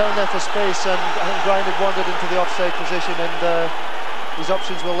closed down there for space, and I think Brian had wandered into the offside position, and his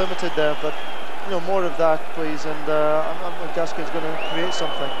options were limited there. But you know, more of that, please, and Gascoigne's going to create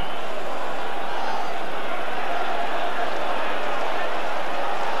something.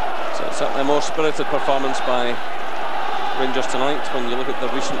 Certainly a more spirited performance by Rangers tonight when you look at the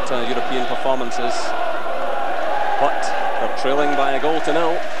recent European performances. But they're trailing by 1-0. So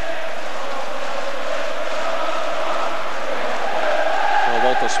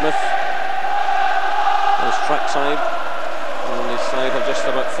Walter Smith on his track side. And his side have just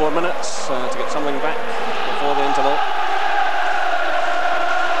about 4 minutes to get something back before the interval.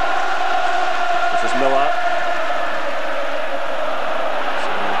 This is Miller.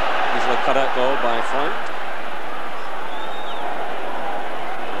 Cut out goal by Frank.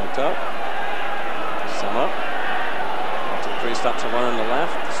 Right up. Sammer. Kree starts to run on the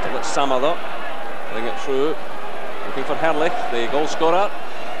left. Still it's Sammer though. Getting it through. Looking for Herrlich, the goal scorer.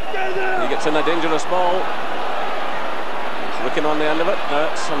 He gets in a dangerous ball. He's looking on the end of it. Now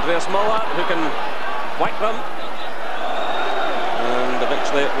it's Andreas Muller who can whack them. And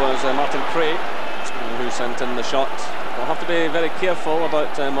eventually it was Martin Kree who sent in the shot. We'll have to be very careful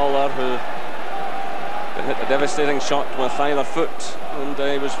about Muller, who hit a devastating shot with either foot, and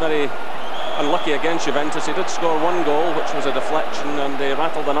he was very unlucky against Juventus. He did score 1 goal, which was a deflection, and he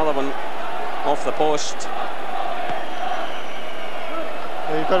rattled another one off the post.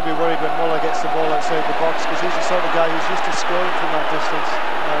 Yeah, you've got to be worried when Muller gets the ball outside the box, because he's the sort of guy who's used to scoring from that distance,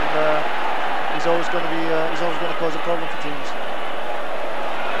 and he's always going to cause a problem for teams.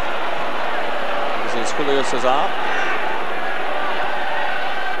 This is Julio Cesar.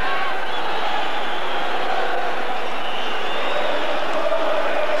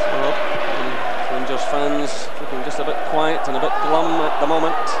 Fans looking just a bit quiet and a bit glum at the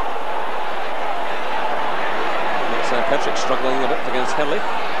moment. And it's Patrick struggling a bit against Herrlich.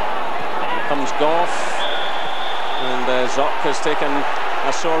 Here comes Gough, and Zock has taken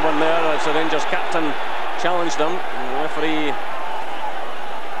a sore one there as the Rangers captain challenged him. And the referee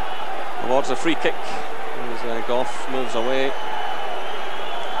awards a free kick as Gough moves away.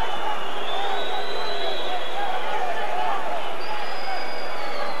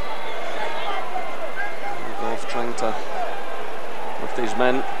 Trying to lift these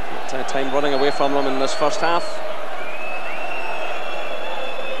men, but time running away from them in this first half.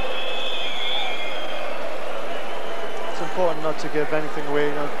 It's important not to give anything away.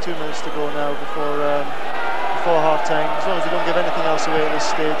 You know, 2 minutes to go now before half time. As long as we don't give anything else away at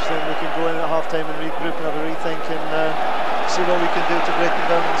this stage, then we can go in at half time and regroup and have a rethink and see what we can do to break them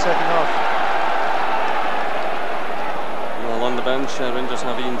down in the second half. Well, on the bench, Rangers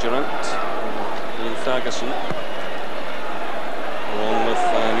have Ian Ferguson, along with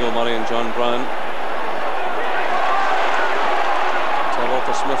Neil Murray and John Brown. So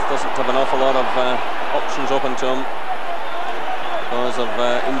Walter Smith doesn't have an awful lot of options open to him because of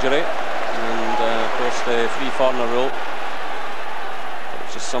injury, and of course the 3 foreigner rule,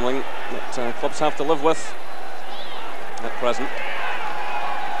 which is something that clubs have to live with at present.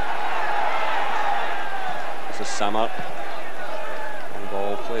 This is Sammer, and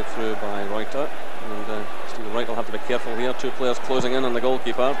ball played through by Reuter. And Stephen Wright will have to be careful here. 2 players closing in on the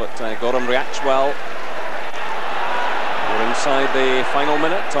goalkeeper, but Gorham reacts well. We're inside the final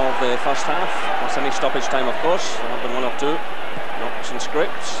minute of the first half. Plus any stoppage time, of course. There have been 1 or 2 knocks and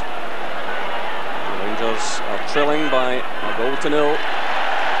scrapes. The Rangers are trailing by 1-0. But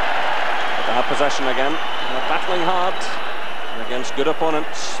they have possession again. They're battling hard against good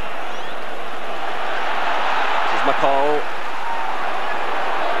opponents. This is McCall.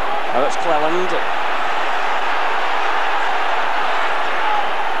 Now it's Cleland.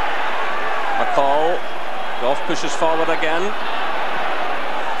 forward again.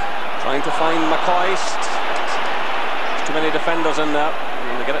 Trying to find McCoist. There's too many defenders in there.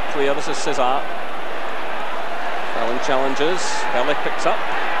 And they get it clear. This is Cesar. Fallon challenges. Herrlich picks up.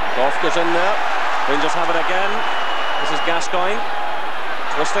 Gough goes in there. Rangers have it again. This is Gascoigne.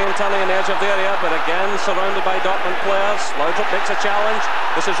 Twisting and turning on the edge of the area, but again surrounded by Dortmund players. Laudrup makes a challenge.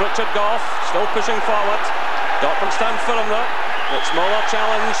 This is Richard Gough, still pushing forward. Dortmund stand firm though. It's Muller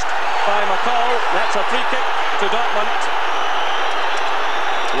challenged by McCall. That's a free kick to Dortmund.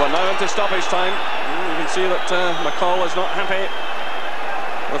 We're now into stoppage time. You can see that McCall is not happy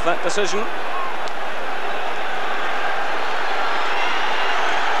with that decision.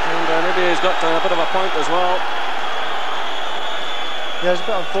 And maybe he's got a bit of a point as well. Yeah, it's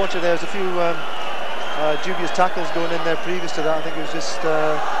a bit unfortunate. There's a few dubious tackles going in there previous to that. I think it was just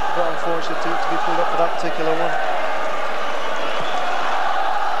a bit unfortunate to be pulled up for that particular one.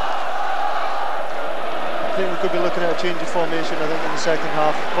 I think we could be looking at a change of formation, I think, in the second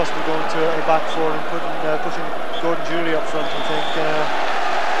half, possibly going to a back four and pushing Gordon Jury up front, I think.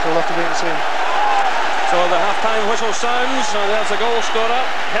 So we'll have to wait and see. So the half-time whistle sounds, and there's the goal scorer,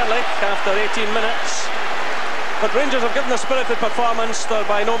 Herrlich, after 18 minutes. But Rangers have given a spirited performance. They're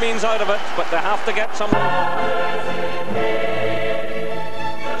by no means out of it, but they have to get some.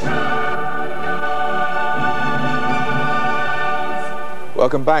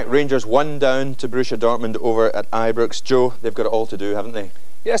 Welcome back. Rangers 1 down to Borussia Dortmund over at Ibrox. Joe, they've got it all to do, haven't they?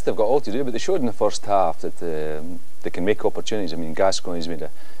 Yes, they've got all to do, but they showed in the first half that they can make opportunities. I mean, Gascoigne's made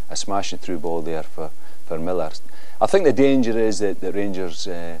a smashing through ball there for Miller. I think the danger is that Rangers,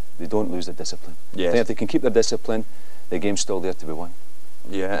 they don't lose their discipline. Yes. I think if they can keep their discipline, the game's still there to be won.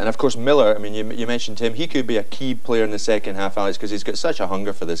 Yeah, and of course Miller, I mean, you mentioned him, he could be a key player in the second half, Alex, because he's got such a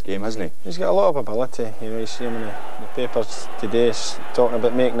hunger for this game, hasn't he? He's got a lot of ability. You know, you see him in the papers today talking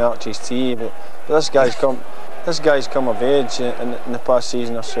about making Archie's tea, but this guy's come of age in the past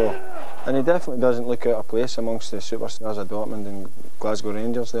season or so, and he definitely doesn't look out of place amongst the superstars of Dortmund and Glasgow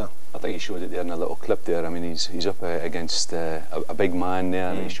Rangers there. I think he showed it there in a little clip there. I mean, he's up against a big man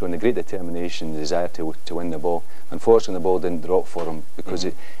there, and he's showing the great determination, the desire to win the ball. Unfortunately, the ball didn't drop for him because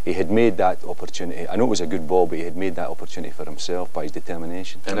he had made that opportunity. I know it was a good ball, but he had made that opportunity for himself by his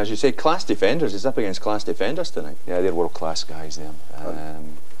determination. And as you say, class defenders. He's up against class defenders tonight. Yeah, they're world-class guys there.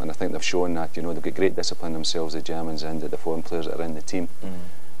 And I think they've shown that. You know, they've got great discipline themselves, the Germans, and the foreign players that are in the team.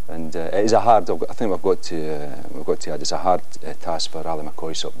 And it is a hard. I think we've got to add. It's a hard task for Ali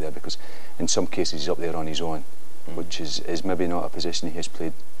McCoist up there, because in some cases he's up there on his own, which is maybe not a position he has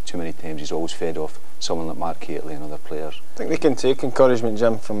played too many times. He's always fed off someone like Mark Hateley and other players. I think they can take encouragement,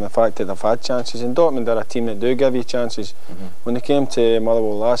 Jim, from the fact that they've had chances. And Dortmund are a team that do give you chances. When they came to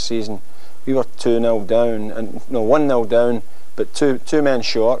Motherwell last season, we were 2-0 down, and no, 1-0 down, but two men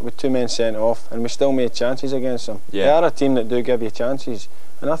short with 2 men sent off, and we still made chances against them. Yeah. They are a team that do give you chances.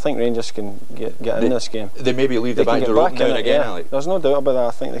 And I think Rangers can get in this game. They maybe leave the back door open down again, Alex. There's no doubt about that.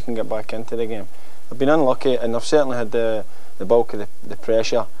 I think they can get back into the game. They've been unlucky, and they've certainly had the bulk of the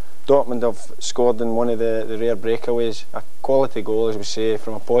pressure. Dortmund have scored in one of the rare breakaways, a quality goal, as we say,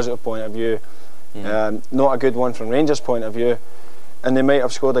 from a positive point of view. Not a good one from Rangers' point of view, and they might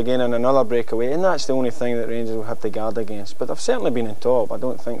have scored again in another breakaway, and that's the only thing that Rangers will have to guard against. But they've certainly been in top. I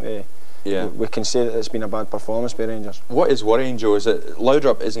don't think we can say that it's been a bad performance by Rangers. What is worrying, Joe, is that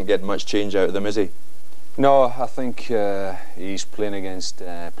Laudrup isn't getting much change out of them, is he? No, I think he's playing against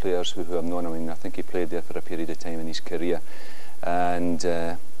players who have known him. I mean, I think he played there for a period of time in his career, and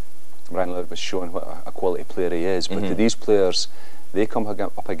Ryan Laudrup was showing what a quality player he is. But to these players, they come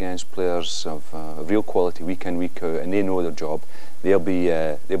up against players of real quality week in, week out, and they know their job. They'll be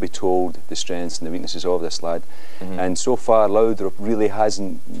told the strengths and the weaknesses of this lad. And so far, Laudrup really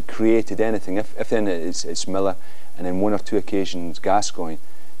hasn't created anything. If then it's Miller, and in 1 or 2 occasions Gascoigne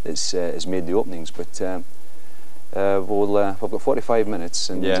has made the openings. But we've got 45 minutes,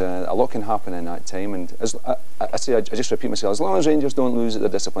 and a lot can happen in that time. And as I just repeat myself, as long as Rangers don't lose their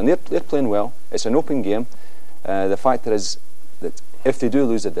discipline, they're playing well. It's an open game. The fact is that if they do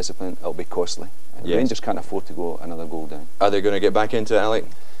lose their discipline, it'll be costly. Rangers can't afford to go another goal down. Are they going to get back into it, Alec?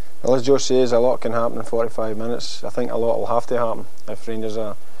 Well, as Joe says, a lot can happen in 45 minutes. I think a lot will have to happen if Rangers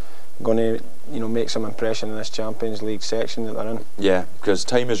are going to, make some impression in this Champions League section that they're in. Yeah, because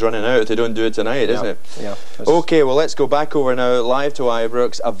time is running out if they don't do it tonight, isn't it? Yeah. OK, well, let's go back over now, live to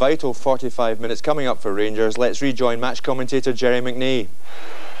Ibrox. A vital 45 minutes coming up for Rangers. Let's rejoin match commentator Jerry McNee.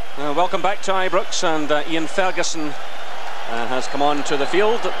 Welcome back to Ibrox, and Ian Ferguson has come on to the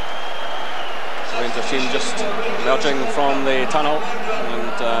field. The Rangers team just emerging from the tunnel,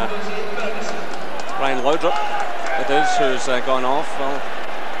 and Ryan Laudrup it is who's gone off. Well,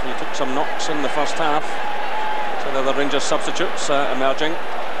 he took some knocks in the first half, so with the Rangers substitutes emerging.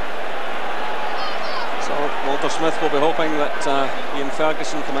 So Walter Smith will be hoping that Ian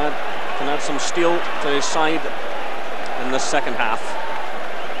Ferguson can add some steel to his side in the second half.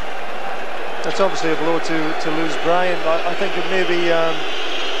 That's obviously a blow to lose Brian. I think it may be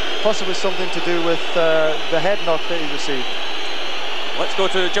possibly something to do with the head knock that he received. Let's go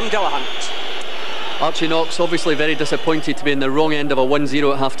to Jim Delahunt. Archie Knox obviously very disappointed to be in the wrong end of a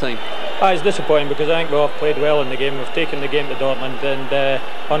 1-0 at half time. It's disappointing because I think we have played well in the game. We've taken the game to Dortmund and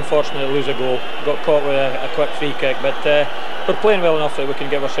unfortunately lose a goal. Got caught with a quick free kick, but we're playing well enough that we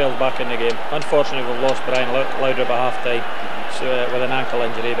can get ourselves back in the game. Unfortunately we've lost Brian Laudrup at half time with an ankle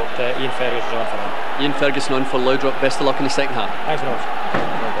injury, but Ian Ferguson on for him. Ian Ferguson on for Laudrup. Best of luck in the second half. Thanks very much.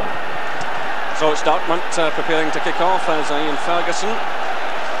 So it's Dortmund preparing to kick off as Ian Ferguson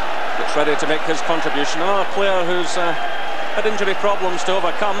gets ready to make his contribution. Another player who's had injury problems to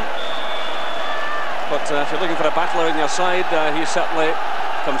overcome, but if you're looking for a battler in your side, he certainly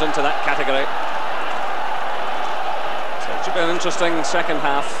comes into that category. So it should be an interesting second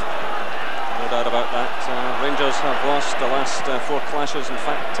half, no doubt about that. Rangers have lost the last 4 clashes, in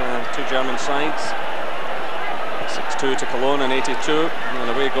fact, to German sides. 6-2 to Cologne in 82, an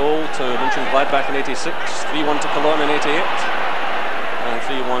away goal to Mönchengladbach in 86, 3-1 to Cologne in 88, and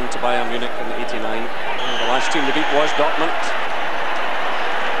 3-1 to Bayern Munich in 89. The last team to beat was Dortmund.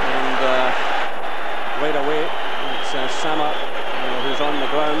 And right away, it's Sammer who's on the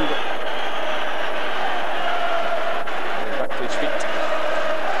ground. Back to his feet.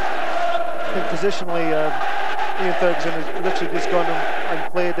 I think positionally, Ian Ferguson has literally just gone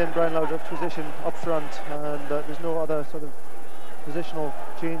and played in Brian Laudrup's position up front, and there's no other sort of positional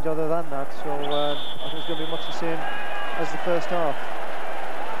change other than that. So I think it's going to be much the same as the first half.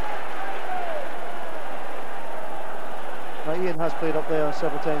 Now, Ian has played up there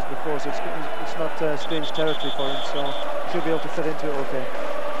several times before, so it's not strange territory for him, so he should be able to fit into it okay.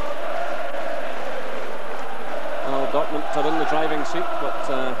 Well, Dortmund are in the driving seat, but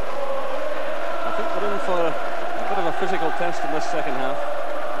I think we're in for a bit of a physical test in this second half.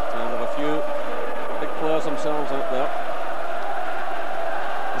 And there are a few big players themselves out there.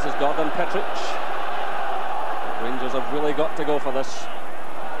 This is Gordon Petric. Rangers have really got to go for this.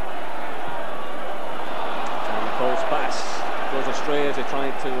 Cole's pass goes astray as he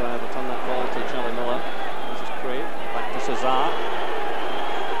tried to return that ball to Charlie Miller. This is Kree, back to Cesar.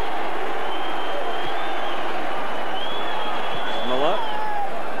 Miller.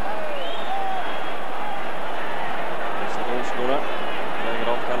 There's the goal scorer, laying it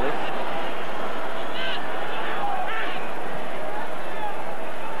off Herrlich.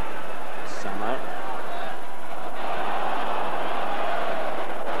 Sammer.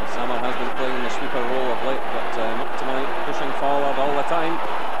 Sammer has been playing the sweeper role of late, but not tonight, pushing forward all the time.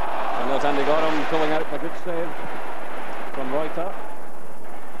 And there's Andy Gorham pulling out the good save from Reuter.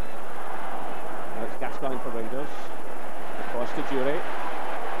 Now it's Gascoigne for Rangers. Across to Jury.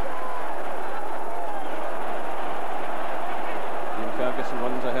 Ian Ferguson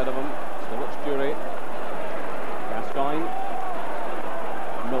runs ahead of him. Still it's Jury. Gascoigne.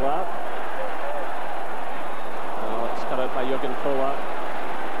 Miller. Well, it's cut out by Jürgen Kohler.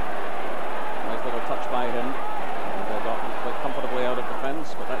 Nice little touch by him. And got quite comfortably out of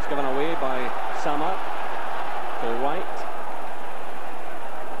defence, but that's given away by Sammer to White.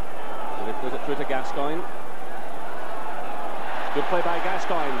 So he plays it through to Gascoigne. Good play by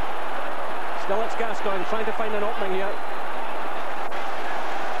Gascoigne. Still it's Gascoigne trying to find an opening here.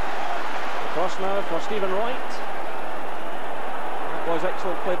 Across now for Stephen Wright. That was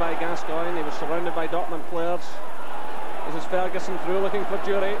excellent play by Gascoigne. He was surrounded by Dortmund players. This is Ferguson through looking for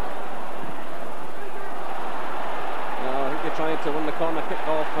Jury. I think they tried to win the corner kick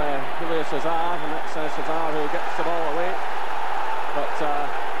off Julio Cesar, and that's Cesar who gets the ball away. But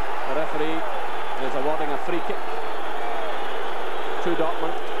the referee is awarding a free kick to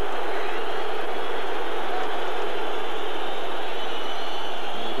Dortmund.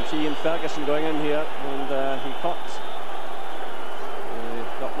 And you can see Ian Ferguson going in here, and he caught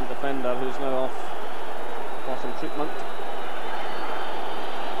the Dortmund defender who's now off for some treatment.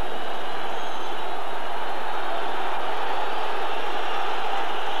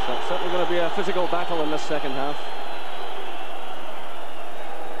 So it's certainly going to be a physical battle in this second half.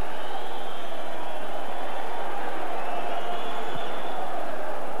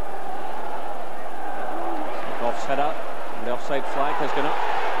 Gough's header, and the offside flag has gone up.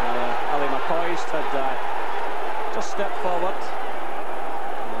 Ali McCoist had just stepped forward,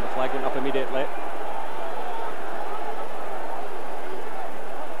 and the flag went up immediately.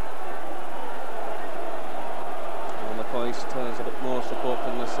 McCoist has a bit more support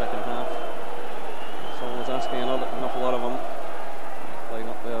in the second half. Saul was asking an awful lot of him. Playing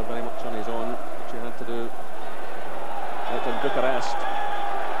up there very much on his own, which he had to do out in Bucharest.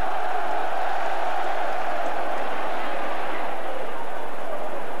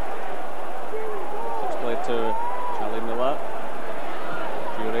 It's played to Charlie Miller.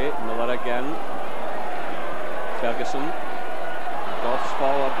 Jury, Miller again. Ferguson. Gough's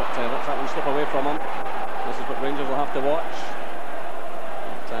forward, but lets that one slip away from him. This is what Rangers will have to watch.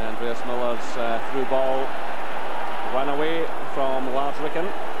 But, Andreas Miller's through ball ran away from Lars Ricken,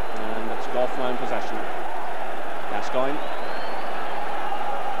 and it's Gough now in possession. Gascoigne.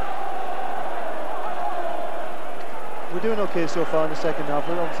 We're doing okay so far in the second half.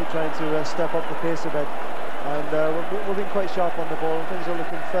 We're obviously trying to step up the pace a bit, and we're being quite sharp on the ball. Things are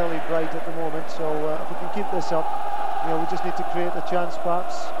looking fairly bright at the moment, so if we can keep this up, we just need to create a chance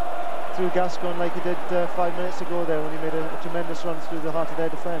perhaps through Gascoigne like he did 5 minutes ago there when he made a tremendous run through the heart of their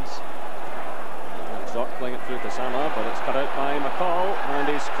defence. Zorc playing it through to Sama, but it's cut out by McCall, and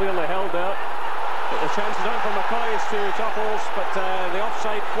he's clearly held there. But the chance is on for McCoy's to Topples, but the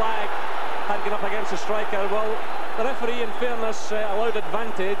offside flag had gone up against the striker. Well, the referee, in fairness, allowed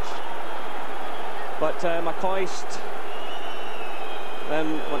advantage, but McCoist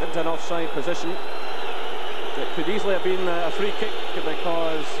then went into an offside position. It could easily have been a free kick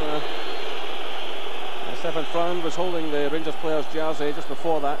because Stefan Freund was holding the Rangers player's jersey just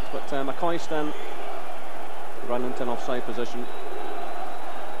before that, but McCoist then ran into an offside position.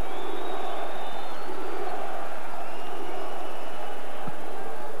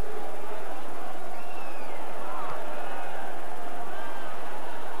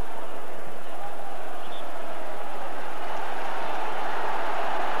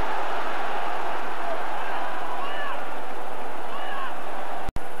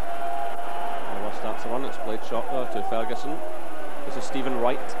 Shot there to Ferguson. This is Stephen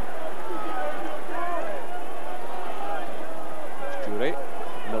Wright. It's Jury.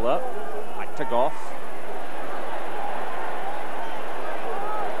 Miller. Back to Gough.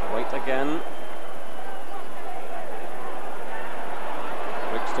 Wright again.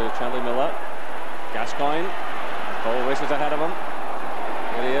 Briggs to Charlie Miller. Gascoigne. Cole races ahead of him.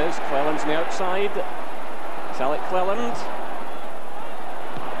 Here he is. Cleland's on the outside. It's Alec Cleland.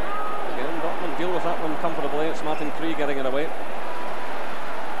 Dortmund deal with that one comfortably. It's Martin Kree getting it away.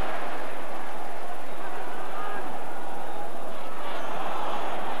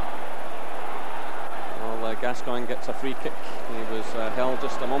 Well, Gascoigne gets a free kick. He was held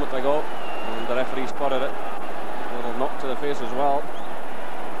just a moment ago, and the referee spotted it. A little knock to the face as well.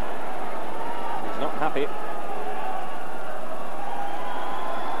 He's not happy.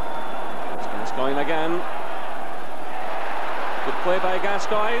 It's Gascoigne again. Good play by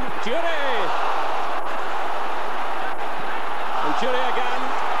Gascoigne. Jury! And Jury again.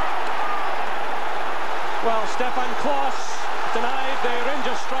 Well, Stefan Klos denied the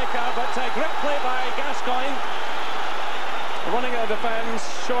Rangers striker, but a great play by Gascoigne. Running out of defence,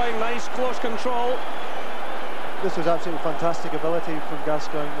 showing nice close control. This was absolutely fantastic ability from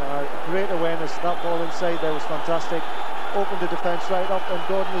Gascoigne. Great awareness. That ball inside there was fantastic. Opened the defence right up, and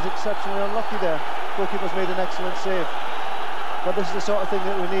Gordon was exceptionally unlucky there. Goalkeeper's made an excellent save. But this is the sort of thing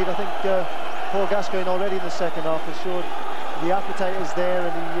that we need. I think Paul Gascoigne already in the second half has showed the appetite is there,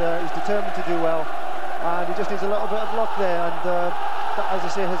 and he's determined to do well. And he just needs a little bit of luck there. And that, as I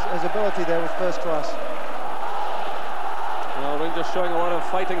say, his ability there was first class. Well, Rangers showing a lot of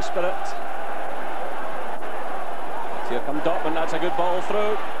fighting spirit. Here come Dortmund. That's a good ball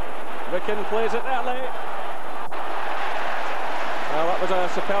through. Ricken plays it early. Well, that was a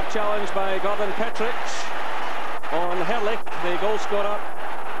superb challenge by Gordon Petric on Herrlich, the goal scorer.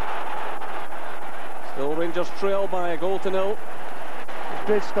 Still Rangers trail by a 1-0.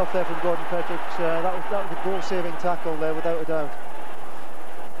 Great stuff there from Gordon Petric. That was a goal-saving tackle there, without a doubt.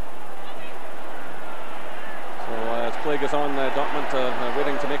 So as play goes on, Dortmund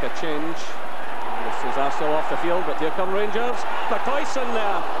waiting to make a change. This is still off the field, but here come Rangers. McCoyson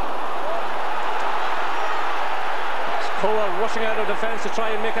there. Kohler rushing out of defence to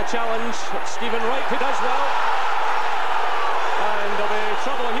try and make a challenge. It's Stephen Wright who does well. And there'll be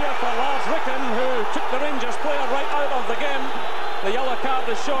trouble here for Lars Ricken, who took the Rangers player right out of the game. The yellow card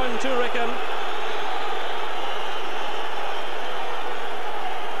is shown to Ricken.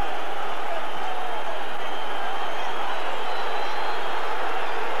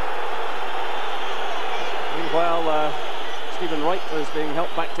 Meanwhile, Stephen Wright is being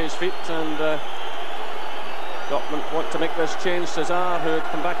helped back to his feet, and Dortmund want to make this change. Cesar, who had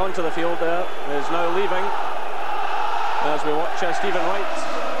come back onto the field there, is now leaving. As we watch Stephen Wright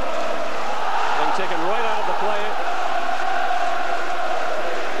being taken right out of the play.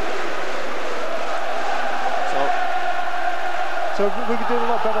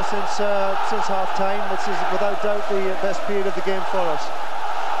 since half-time. This is without doubt the best period of the game for us.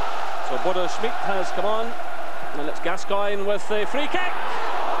 So Bodo Schmidt has come on, and it's Gascoigne with the free kick.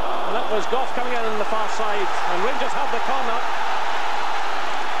 And that was Gough coming in on the far side, and Rangers have the corner.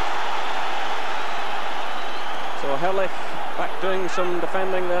 So Herrlich back doing some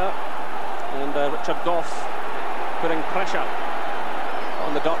defending there, and Richard Gough putting pressure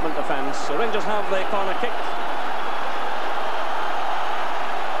on the Dortmund defence. So Rangers have the corner kick.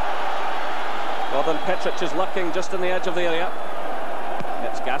 Gordon Petric is lurking just on the edge of the area.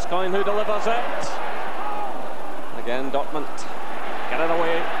 It's Gascoigne who delivers it. Again, Dortmund get it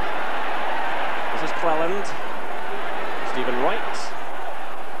away. This is Cleland. Stephen Wright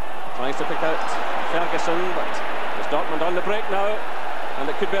tries to pick out Ferguson, but it's Dortmund on the break now, and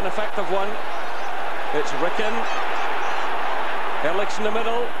it could be an effective one. It's Ricken. Herrlich's in the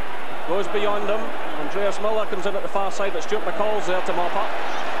middle, goes beyond him. Andreas Müller comes in at the far side, but Stuart McCall's there to mop up.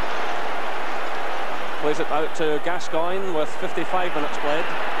 Plays it out to Gascoigne with 55 minutes played.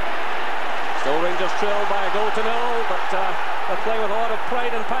 Still Rangers trail by a goal to nil, but they're playing with a lot of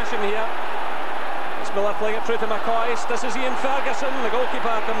pride and passion here. It's Miller playing it through to McCoist. This is Ian Ferguson. The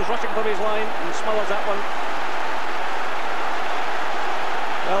goalkeeper comes rushing from his line and smothers that one.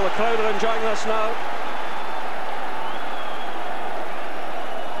 Well, the crowd are enjoying this now.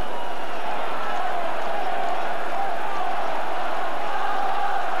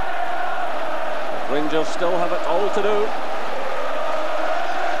 Rangers still have it all to do.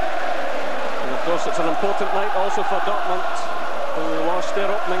 And of course it's an important night also for Dortmund, who lost their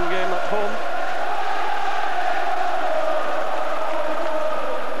opening game at home.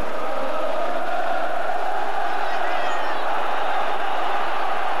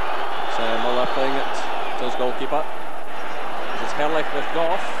 So Müller playing it to his goalkeeper. This is Herrlich with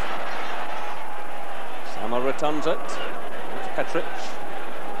Gough. Sammer returns it. It's Petric.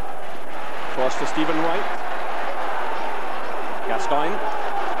 Cross to Stephen Wright. Gascoigne.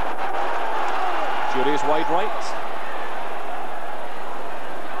 Jury's wide right.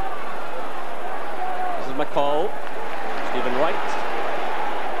 This is McCall. Stephen Wright.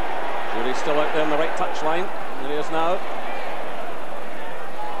 Jury's still out there on the right touch line. There he is now.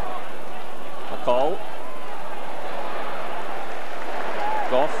 McCall.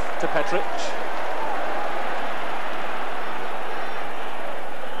 Gough to Petric.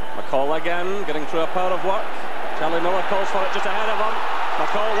 McCall again, getting through a power of work. Charlie Miller calls for it just ahead of him.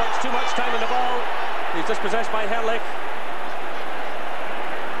 McCall wants too much time on the ball. He's dispossessed by Herrlich.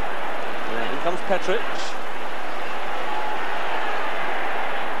 And in comes Petric.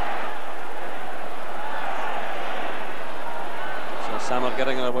 So Sammer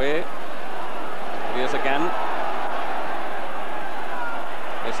getting it away. Here he is again.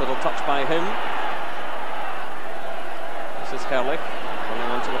 Nice little touch by him. This is Herrlich.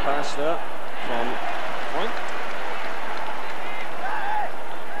 Running onto the pass there from Point.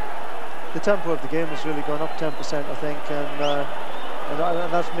 The tempo of the game has really gone up 10%, I think, and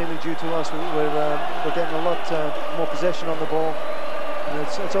that's mainly due to us. We're getting a lot more possession on the ball, and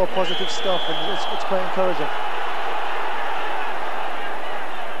it's all positive stuff, and it's quite encouraging.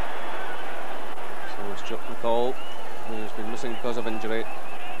 So Stuart McCall, who's been missing because of injury,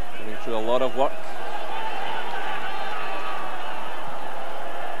 getting through a lot of work.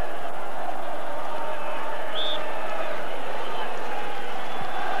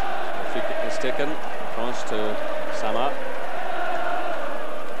 Taken across to Sammer.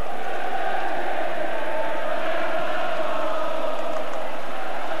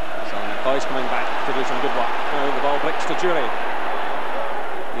 So McCoy's coming back to do some good work. Now the ball breaks to Jury.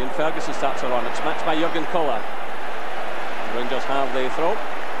 Ian Ferguson starts a run. It's matched by Jürgen Kohler. The Rangers have the throw.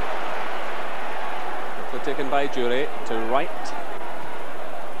 Quickly taken by Jury to Wright.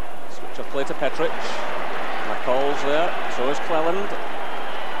 Switch of play to Petric. McCall's there. So is Cleland.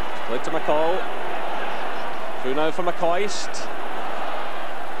 Played to McCall. Through now for McCoist.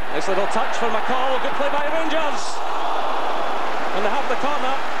 Nice little touch for McCall. Good play by Rangers. And they have the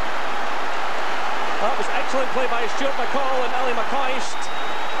corner. That was excellent play by Stuart McCall and Ellie McCoist.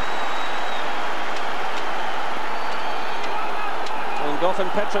 And Gough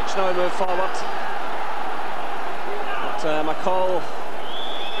and Petric now move forward. But McCall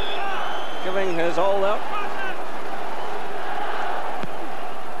giving his all there.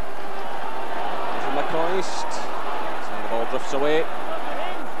 McCoist. So the ball drifts away.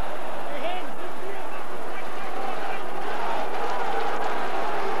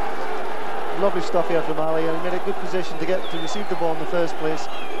 Lovely stuff here from Ali, and he made a good position to receive the ball in the first place.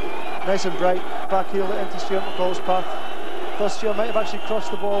 Nice and bright, back heel into Stuart McCall's path. Bustier might have actually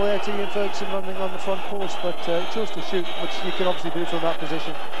crossed the ball there to Ian Ferguson running on the front post, but chose to shoot, which you can obviously do from that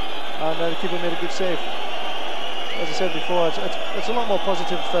position, and the keeper made a good save. As I said before, it's a lot more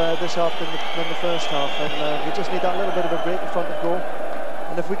positive this half than the first half, and we just need that little bit of a break in front of goal,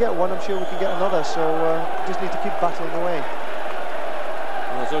 and if we get one, I'm sure we can get another, so just need to keep battling away.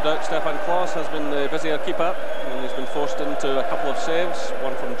 Well, there's no doubt Stefan Klos has been the busier keeper, and he's been forced into a couple of saves,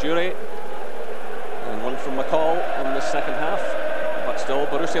 one from Jury and one from McCall in the second half. But still,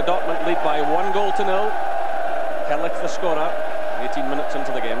 Borussia Dortmund lead by 1-0. Herrlich the scorer, 18 minutes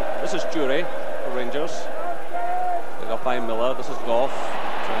into the game. This is Jury for Rangers. They got by Miller. This is Gough.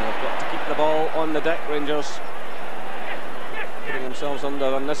 So they've got to keep the ball on the deck, Rangers, putting themselves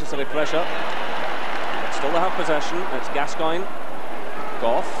under unnecessary pressure. But still they have possession. It's Gascoigne.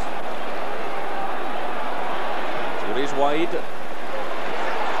 Gough. Jury's wide.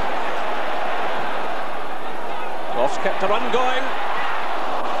 Gough's kept a run going.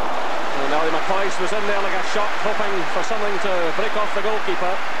 And Ali McCoist was in there like a shot, hoping for something to break off the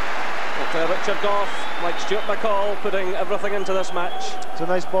goalkeeper. But Richard Gough, like Stuart McCall, putting everything into this match. It's a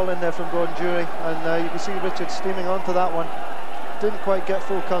nice ball in there from Gordon Jury, and you can see Richard steaming onto that one. Didn't quite get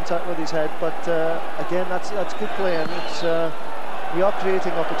full contact with his head, but again, that's good play, and it's we are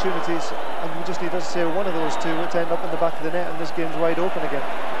creating opportunities, and we just need, as I say, one of those two to end up in the back of the net, and this game's wide open again.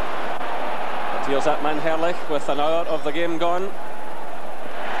 But here's that man Herrlich with an hour of the game gone.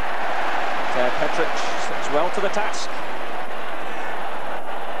 Petric sticks well to the task.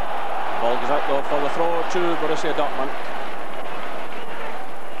 The ball goes out though for the throw to Borussia Dortmund.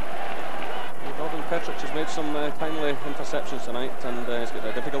 Gordon Petric has made some timely interceptions tonight, and he's got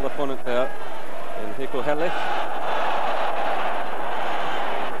a difficult opponent there in Heiko Herrlich.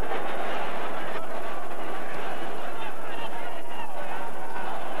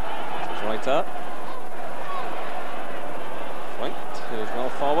 Right up. Right, who's well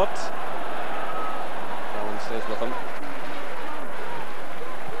forward. Allen stays with him.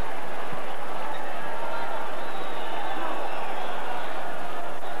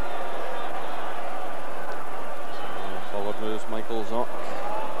 So forward moves Michael Zock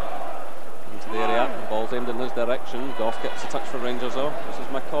into the area. The ball's aimed in his direction. Gough gets a touch for Rangers though. This is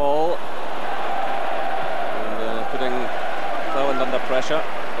McCall. And putting Cleland under pressure.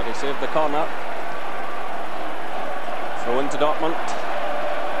 But he saved the corner. Throw into Dortmund.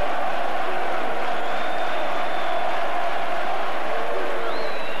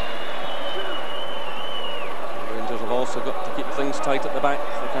 The Rangers have also got to keep things tight at the back.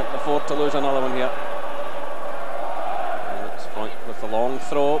 They can't afford to lose another one here. And it's Frank with the long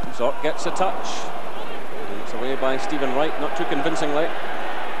throw. Zorc gets a touch. And it's away by Stephen Wright, not too convincingly.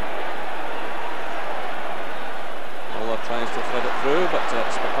 Tries to thread it through, but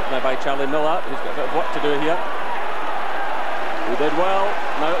it's picked up now by Charlie Miller, who's got a bit of work to do here. He did well.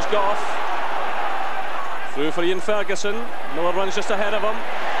 Now it's Gough. Through for Ian Ferguson. Miller runs just ahead of him.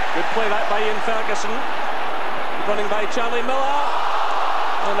 Good play that by Ian Ferguson. Running by Charlie Miller.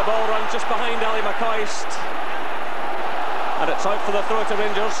 And the ball runs just behind Ali McCoist. And it's out for the throw to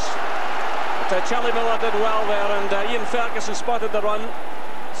Rangers. But Charlie Miller did well there, and Ian Ferguson spotted the run.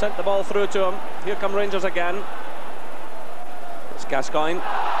 Sent the ball through to him. Here come Rangers again. Gascoigne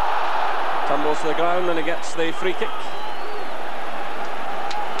tumbles to the ground and he gets the free kick.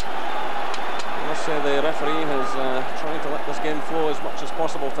 I must say the referee has tried to let this game flow as much as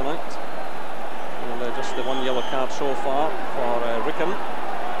possible tonight. And just the one yellow card so far for Ricken.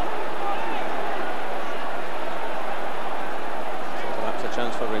 So perhaps a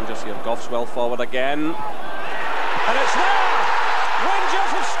chance for Rangers here. Gough's well forward again. And it's there!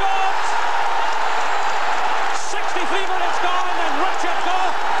 Rangers have scored! 63 minutes gone, and Richard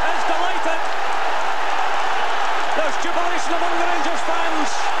Gough is delighted. There's jubilation among the Rangers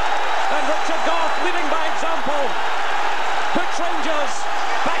fans, and Richard Gough, leading by example, puts Rangers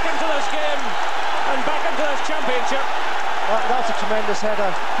back into this game and back into this championship. That's a tremendous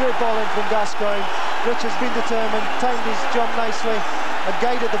header. Great ball in from Gascoigne. Richard's been determined, timed his jump nicely, and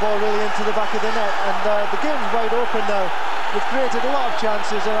guided the ball really into the back of the net. And the game's wide open now. We've created a lot of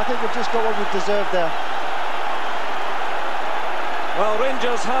chances, and I think we've just got what we've deserved there. Well,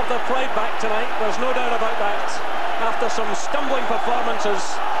 Rangers have their pride back tonight, there's no doubt about that. After some stumbling performances,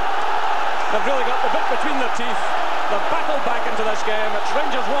 they've really got the bit between their teeth. They've battled back into this game. It's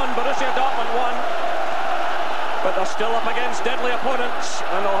Rangers 1, Borussia Dortmund 1. But they're still up against deadly opponents,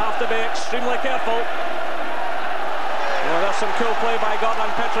 and they'll have to be extremely careful. Well, there's some cool play by Gordon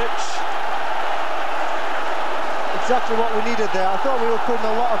Petric. It's exactly what we needed there. I thought we were putting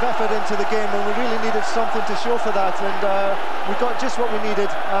a lot of effort into the game, and we really needed something to show for that, and we got just what we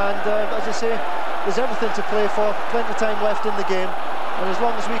needed. And as I say, there's everything to play for, plenty of time left in the game, and as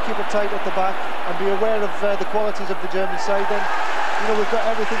long as we keep it tight at the back and be aware of the qualities of the German side, then we've got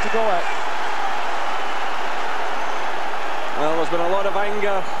everything to go at. Well, there's been a lot of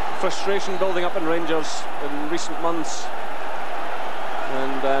anger, frustration building up in Rangers in recent months,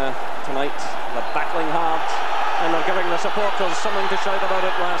 and tonight they're battling hard, and they're giving the supporters something to shout about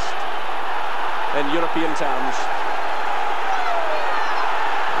at last in European terms.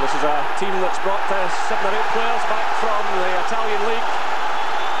 This is a team that's brought 7 or 8 players back from the Italian league.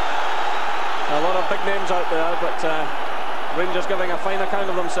 A lot of big names out there, but Rangers giving a fine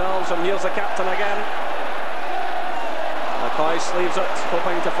account of themselves, and here's the captain again. McCoy sleeves it,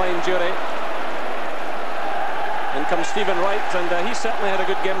 hoping to find Jury. In comes Stephen Wright, and he certainly had a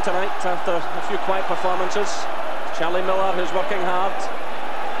good game tonight after a few quiet performances. Charlie Miller, who's working hard.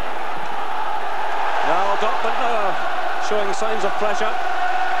 Now Dortmund now showing signs of pressure.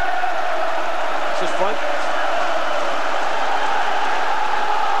 This is front.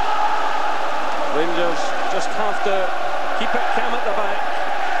 Rangers just have to keep it calm at the back,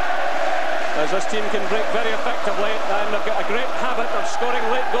 as this team can break very effectively, and they've got a great habit of scoring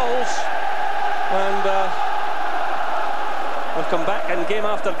late goals, and they've come back in game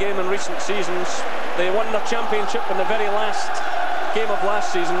after game in recent seasons. They won their championship in the very last game of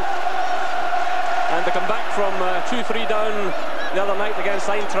last season, and they come back from 2-3 down the other night against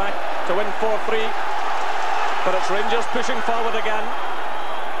Eintracht to win 4-3, but it's Rangers pushing forward again.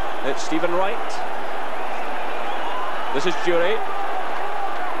 It's Stephen Wright. This is Jury.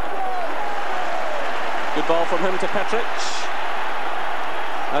 Good ball from him to Petric.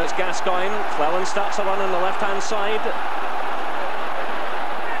 And it's Gascoigne. Cleland starts a run on the left-hand side.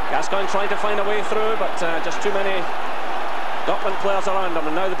 Gascoigne trying to find a way through, but just too many Dortmund players around him.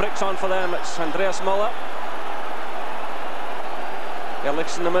 And now the break's on for them. It's Andreas Müller.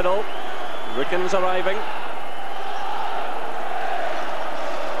 Herrlich in the middle. Ricken's arriving.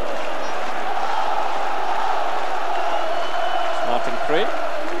 Martin Kree.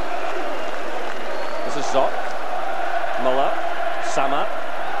 This is Zock. Müller. Sammer.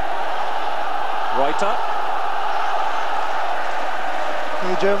 Reuter.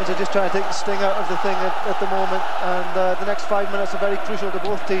 The Germans are just trying to take the sting out of the thing at the moment, and the next 5 minutes are very crucial to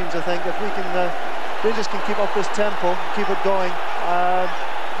both teams. I think if we can, Rangers can keep up this tempo, keep it going,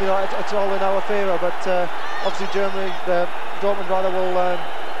 it's all in our favour. But obviously Dortmund rather will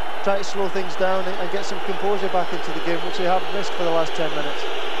try to slow things down and get some composure back into the game, which they have missed for the last 10 minutes.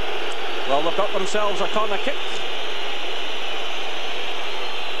 Well, they've got themselves a corner kick.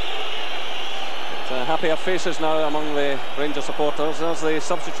 Happier faces now among the Rangers supporters. There's the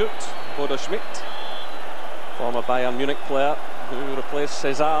substitute, Bodo Schmidt, former Bayern Munich player who replaced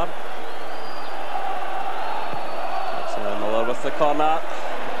Cesar. That's Müller with the corner.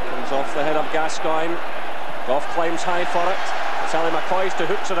 Comes off the head of Gascoigne. Gough climbs high for it. It's Ali McCoy's to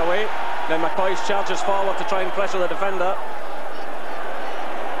hooks it away. Then McCoy's charges forward to try and pressure the defender.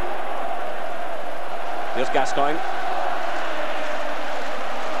 Here's Gascoigne.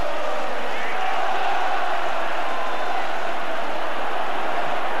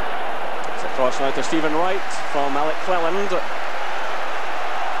 Cross now to Stephen Wright from Alec Cleland.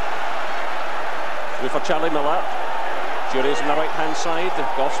 Through for Charlie Miller. Jury's on the right hand side.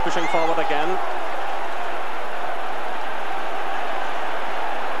 Gough's pushing forward again.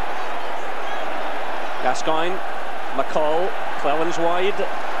 Gascoigne. McCall. Cleland's wide.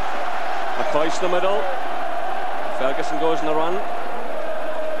 McCoy's in the middle. Ferguson goes on the run.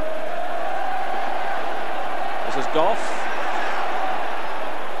 This is Gough.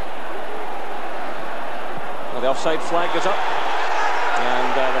 The offside flag goes up,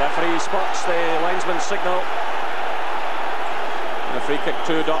 and the referee spots the linesman's signal, and a free kick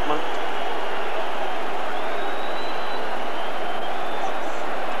to Dortmund.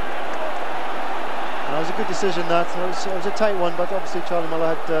 That was a good decision. That it was a tight one, but obviously Charlie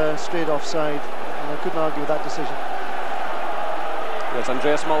Miller had straight offside, and I couldn't argue with that decision. There's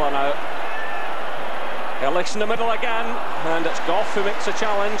Andreas Müller now. Herrlich in the middle again, and it's Gough who makes a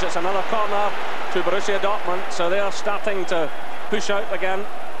challenge. It's another corner to Borussia Dortmund, so they are starting to push out again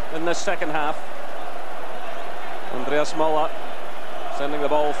in this second half. Andreas Müller sending the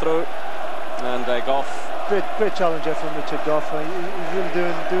ball through, and Gough. Great challenger from Richard Gough. He's really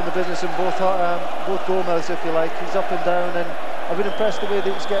doing the business in both goal mouths, if you like. He's up and down, and I've been impressed the way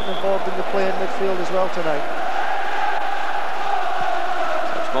that he's getting involved in the play in midfield as well tonight.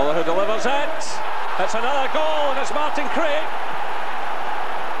 It's Müller who delivers it. It's another goal, and it's Martin Kree.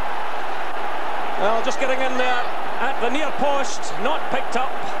 Well, just getting in there at the near post, not picked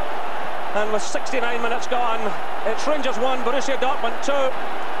up. And with 69 minutes gone, it's Rangers 1, Borussia Dortmund 2.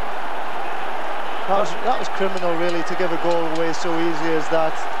 That was criminal, really, to give a goal away so easy as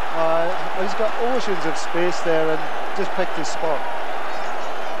that. He's got oceans of space there and just picked his spot.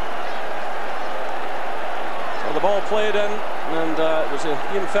 So the ball played in, and it was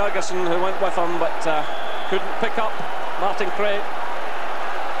Ian Ferguson who went with him, but couldn't pick up Martin Kree.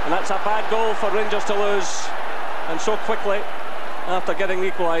 And that's a bad goal for Rangers to lose, and so quickly after getting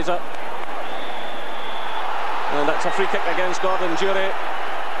the equaliser. And that's a free kick against Gordon Jury.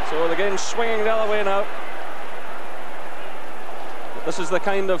 So the game's swinging the other way now. But this is the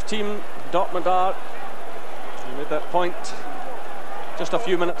kind of team Dortmund are. They made that point just a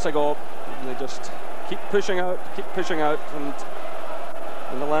few minutes ago. They just keep pushing out, and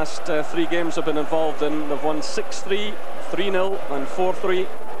in the last 3 games they've been involved in, they've won 6-3, 3-0 and 4-3.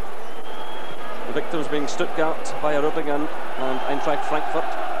 The victims being Stuttgart, Bayer Rüdingen and Eintracht Frankfurt.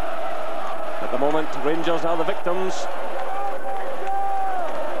 At the moment, Rangers are the victims.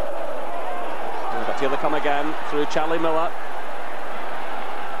 But here they come again through Charlie Miller.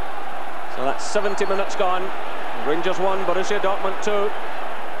 So that's 70 minutes gone. Rangers 1, Borussia Dortmund 2.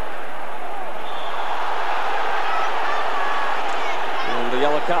 And the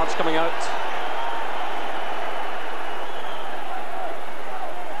yellow cards coming out.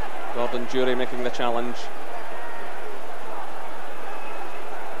 Gordon Jury making the challenge.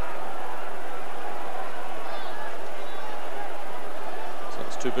 So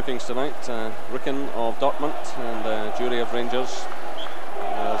it's 2 bookings tonight. Ricken of Dortmund and Jury of Rangers.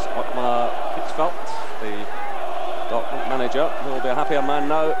 There's Otmar Hitzfeld, the Dortmund manager, who will be a happier man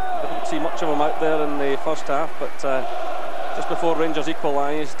now. Didn't see much of him out there in the first half, but just before Rangers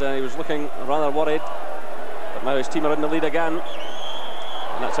equalised, he was looking rather worried. But now his team are in the lead again.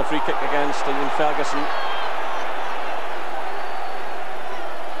 And that's a free kick against Ian Ferguson.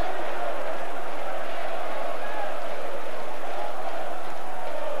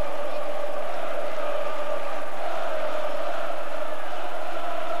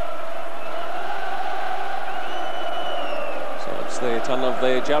 So it's the turn of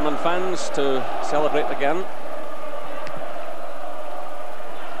the German fans to celebrate again.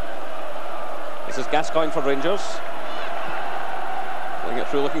 This is Gascoigne for Rangers. Playing it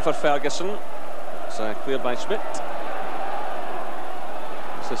through, looking for Ferguson. It's cleared by Schmidt.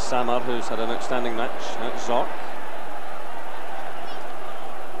 This is Samar, who's had an outstanding match. Now it's Zorc.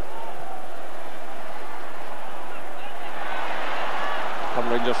 Come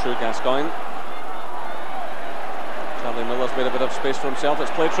Rangers through Gascoigne. Charlie Miller's made a bit of space for himself.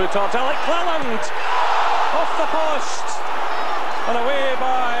 It's played through towards Alec Cleland. Off the post. And away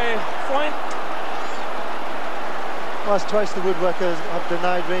by Freund. Well, that's twice the woodworkers have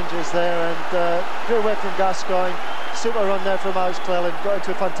denied Rangers there, and great work from Gascoigne. Super run there from Alex Cleland, got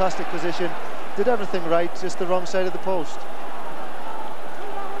into a fantastic position, did everything right, just the wrong side of the post.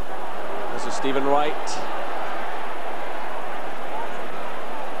 This is Stephen Wright.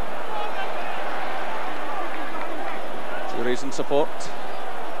 Jury's in support.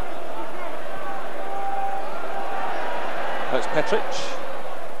 That's Petric.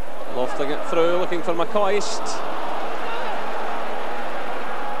 Lofting it through, looking for McCoist.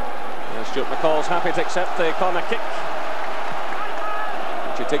 Stuart McCall's happy to accept the corner kick,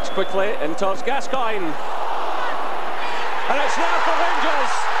 which he takes quickly in towards Gascoigne. And it's now for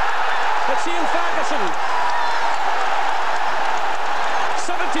Rangers. It's Ian Ferguson.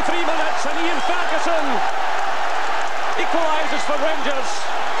 73 minutes and Ian Ferguson equalises for Rangers.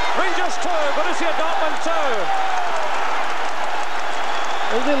 Rangers 2, Borussia Dortmund 2.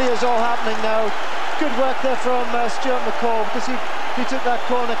 It really is all happening now. Good work there from Stuart McCall, because he took that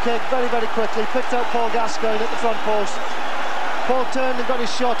corner kick very, very quickly, picked out Paul Gascoigne at the front post. Paul turned and got his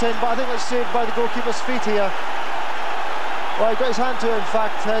shot in, but I think it's saved by the goalkeeper's feet here. Well, he got his hand to it, in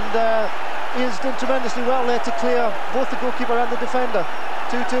fact, and Ian's done tremendously well there to clear both the goalkeeper and the defender.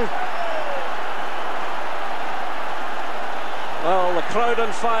 2-2. Well, the crowd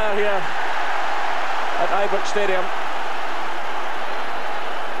on fire here at Ibrox Stadium.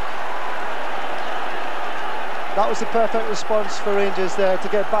 That was the perfect response for Rangers there, to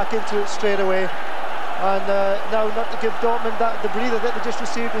get back into it straight away, and now not to give Dortmund the breather that they just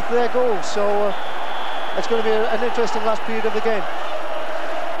received with their goal. So it's going to be an interesting last period of the game.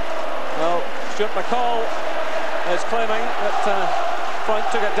 Well, Stuart McCall is claiming that Freund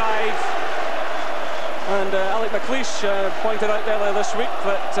took a dive, and Alec McLeish pointed out earlier this week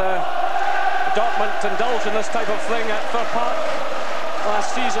that Dortmund indulged in this type of thing at Fir Park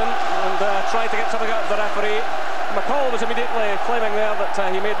last season and tried to get something out of the referee. McCall was immediately claiming there that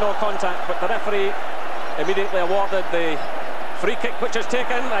he made no contact, but the referee immediately awarded the free kick which is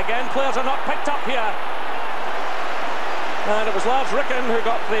taken. Again, players are not picked up here. And it was Lars Ricken who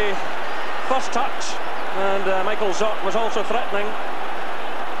got the first touch, and Michael Zott was also threatening.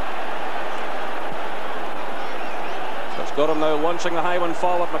 So it's Gorham now launching the high one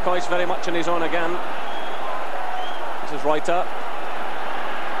forward. McCoy's very much in his own again. This is Reuter.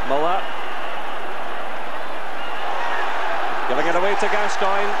 Muller. Giving it away to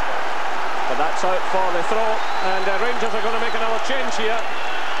Gascoigne. But that's out for the throw. And Rangers are going to make another change here.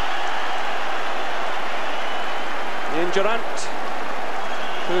 Ian Durrant,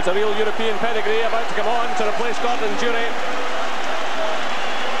 who's a real European pedigree, about to come on to replace Gordon Durie.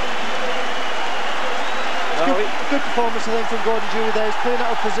 Good performance, I think, from Gordon Durie there. He's playing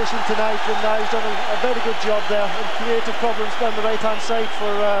out of position tonight, and he's done a very good job there and created problems down the right-hand side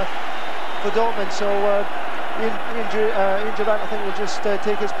for Dortmund. So Ian Durrant, I think, will just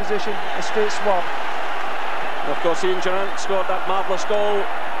take his position, a straight swap. Of course, Ian Durrant scored that marvellous goal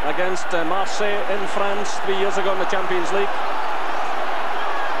against Marseille in France 3 years ago in the Champions League.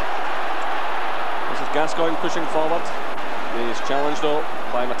 This is Gascoigne pushing forward. He's challenged though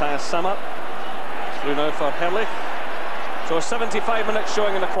by Matthias Sammer. Through now for Herrlich. So 75 minutes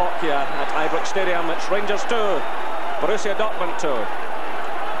showing in the clock here at Ibrox Stadium. It's Rangers 2, Borussia Dortmund 2.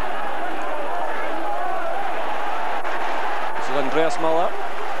 This is Andreas Muller.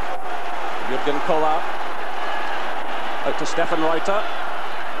 Jürgen Kohler. Out to Stefan Reuter.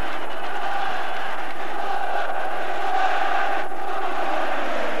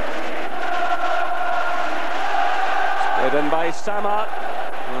 Played in by Sammer.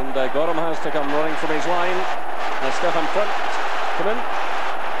 And Gorham has to come running from his line. Stefan Flint come in.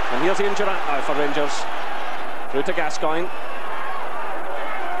 And here's Ian Durrant now for Rangers. Through to Gascoigne.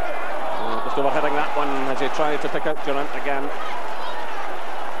 Just overheading that one as he tried to pick out Durrant again.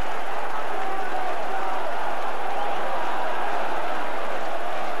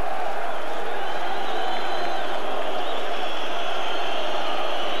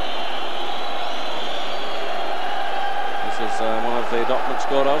 One of the Dortmund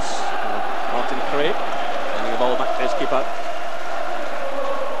scorers, Martin Kree, sending the ball back to his keeper.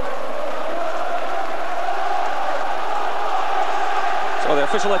 So the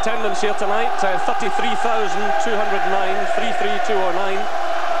official attendance here tonight, 33,209, 33209.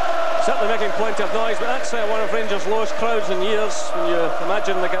 Certainly making plenty of noise, but that's one of Rangers' lowest crowds in years. When you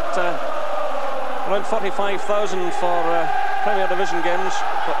imagine they get around 45,000 for Premier Division games,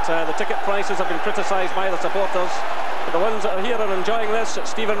 but the ticket prices have been criticised by the supporters. But the ones that are here are enjoying this. It's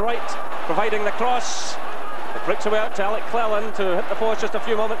Stephen Wright providing the cross. It breaks away out to Alec Cleland, who hit the post just a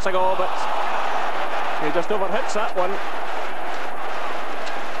few moments ago, but he just overhits that one.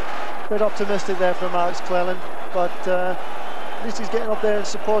 Bit optimistic there from Alex Cleland, but at least he's getting up there and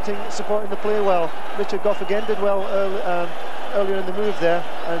supporting the play well. Richard Gough again did well earlier in the move there,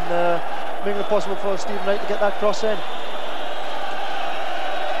 and making it possible for Stephen Wright to get that cross in.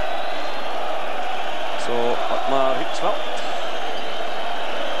 So Otmar Hitzfeld,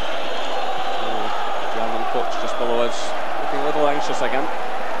 German coach just below us, looking a little anxious again,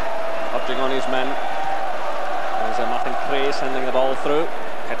 urging on his men. There's Martin Kree sending the ball through.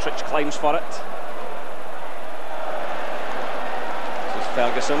 Herrlich climbs for it. This is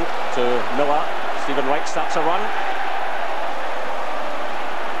Ferguson to Miller. Stephen Wright starts a run.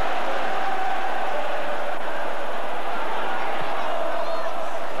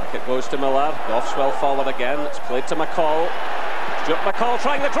 It goes to Miller. Gough's well forward again. It's played to McCall. Stuart McCall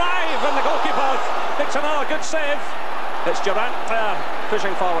trying the drive, and the goalkeeper makes another good save. It's Durrant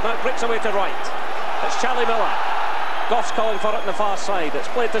pushing forward. Now it breaks away to Wright. It's Charlie Miller. Gough's calling for it on the far side. It's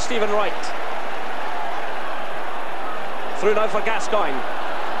played to Stephen Wright. Through now for Gascoigne.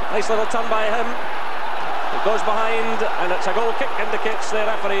 Nice little turn by him. It goes behind, and it's a goal kick, indicates the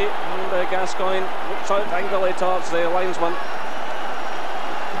referee. And Gascoigne looks out angrily towards the linesman.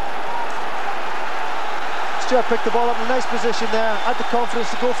 Stuart picked the ball up in a nice position there, had the confidence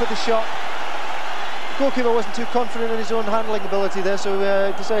to go for the shot. The goalkeeper wasn't too confident in his own handling ability there, so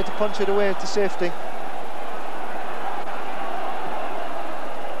he decided to punch it away to safety.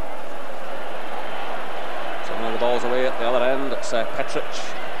 So now the ball's away at the other end. It's Petric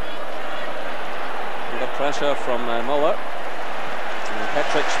under pressure from Muller.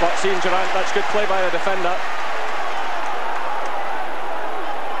 Petric spots Ian Durrant. That's good play by the defender.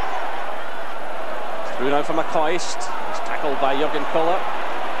 Through now for McCoist. He's tackled by Jürgen Kohler.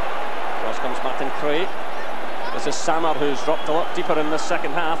 Across comes Martin Kree. This is Sammer, who's dropped a lot deeper in this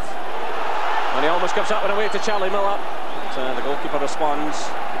second half. And he almost gives that one away to Charlie Miller. But, the goalkeeper responds.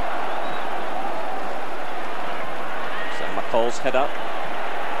 So McCall's header.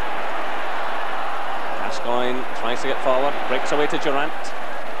 Gascoigne tries to get forward, breaks away to Durant.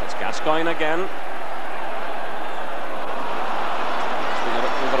 It's Gascoigne again. It's been a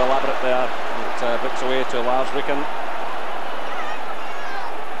bit over elaborate there. It breaks away to Lars Ricken.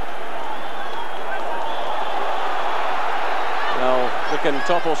 Well, Ricken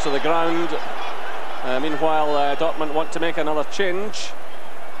topples to the ground. Meanwhile, Dortmund want to make another change.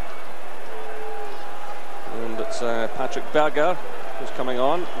 And it's Patrick Berger who's coming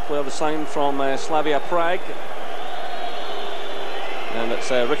on. The player the sign from Slavia Prague. And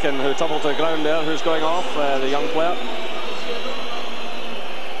it's Ricken who toppled to the ground there, who's going off, the young player.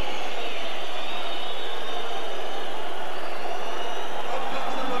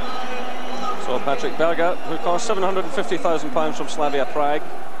 So Patrick Berger, who cost £750,000 from Slavia Prague.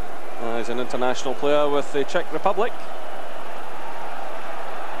 He's an international player with the Czech Republic.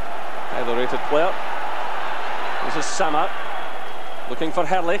 Highly rated player. This is Samar, looking for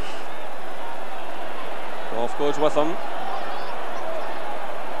Herrlich. Gough goes with him.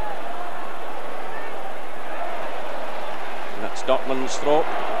 And that's Dortmund's throw,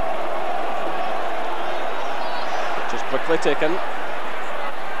 which is quickly taken.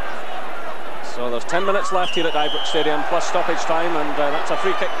 So there's 10 minutes left here at Ibrox Stadium, plus stoppage time, and that's a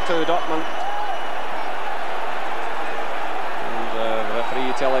free kick to Dortmund. And the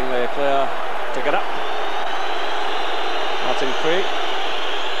referee telling the player to get up. Martin Kree.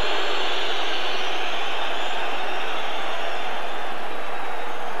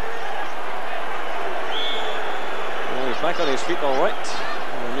 Well, he's back on his feet all right.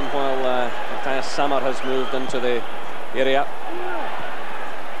 Meanwhile, Matthias Samar has moved into the area.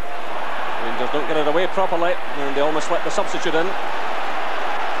 Rangers don't get it away properly, and they almost let the substitute in.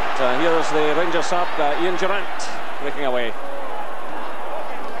 But, here's the Rangers sub, Ian Durant, breaking away.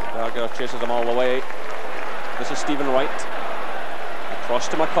 Berger chases them all the way. This is Stephen Wright. Across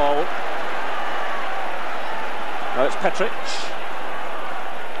to McCall. Now it's Petric.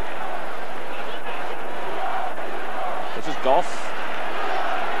 This is Gough.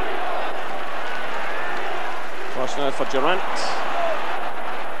 Cross now for Durant.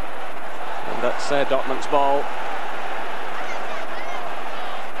 And that's Dortmund's ball.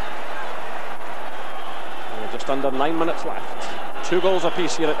 And just under 9 minutes left. 2 goals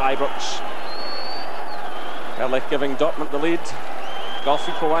apiece here at Ibrox. Herrlich giving Dortmund the lead. Gough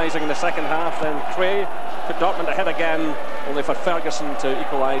equalising in the second half, then Kree put Dortmund ahead again, only for Ferguson to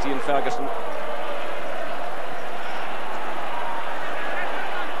equalise, Ian Ferguson.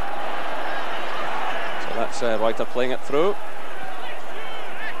 So that's Reuter playing it through.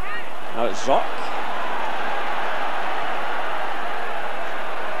 Now it's Zock.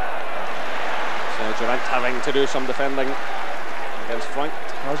 So Durant having to do some defending against Frank.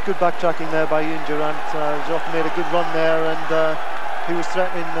 That was good backtracking there by Ian Durant. Zock made a good run there, and he was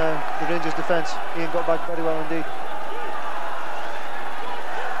threatening the Rangers' defence. Ian got back very well indeed.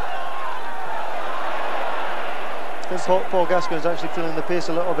 Paul Gascoigne is actually feeling the pace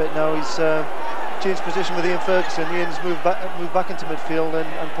a little bit now. He's changed position with Ian Ferguson. Ian's moved back into midfield,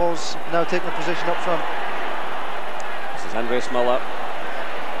 and Paul's now taking a position up front. This is Andreas Müller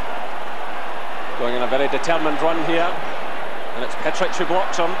going in a very determined run here, and it's Petric who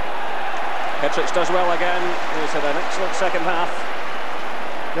blocks him. Petric does well again. He's had an excellent second half.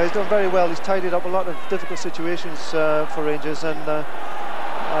 Yeah, he's done very well. He's tidied up a lot of difficult situations for Rangers, and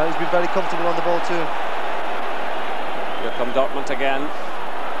he's been very comfortable on the ball too. Here come Dortmund again.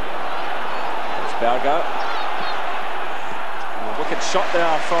 It's Berger. A wicked shot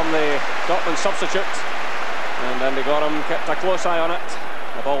there from the Dortmund substitute, and Andy Gorham kept a close eye on it.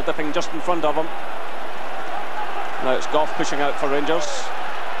 The ball dipping just in front of him. Now it's Gough pushing out for Rangers,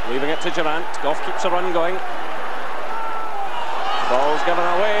 leaving it to Durant. Gough keeps a run going. Ball's given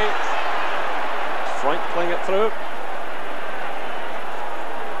away. Frank playing it through.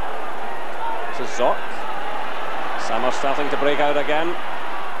 This is Zock. Samar starting to break out again.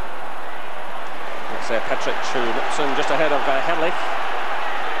 It's Petric who nips in just ahead of Herrlich.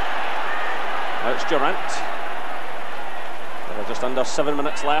 Now it's Durant. There are just under 7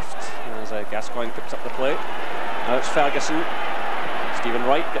 minutes left as Gascoigne picks up the play. Now it's Ferguson. Stephen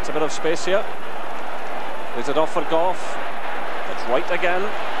Wright gets a bit of space here. Leads it off for Gough. It's Wright again.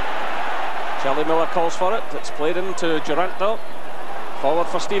 Charlie Miller calls for it. It's played into Durant though. Forward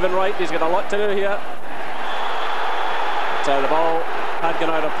for Stephen Wright. He's got a lot to do here. But, the ball had gone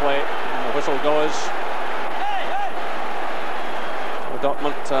out of play, and the whistle goes.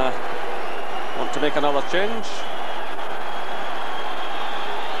 Dortmund want to make another change.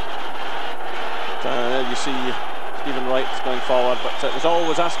 There you see Stephen Wright going forward, but it was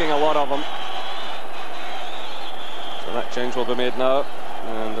always asking a lot of him. So that change will be made now.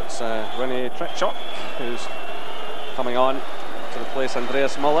 and it's René Tretschok who's coming on to replace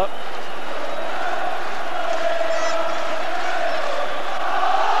Andreas Müller.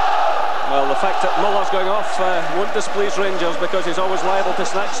 Well, the fact that Muller's going off won't displease Rangers, because he's always liable to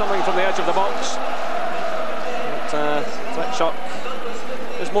snatch something from the edge of the box. But Tretschok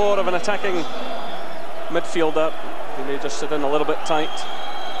is more of an attacking midfielder. He may just sit in a little bit tight.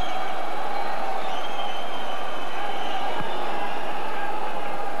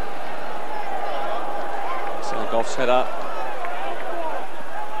 So Gough's header.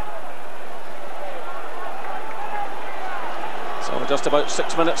 So just about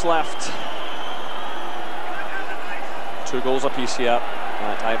 6 minutes left. 2 goals apiece here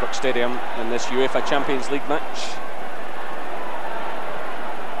at Ibrox Stadium in this UEFA Champions League match.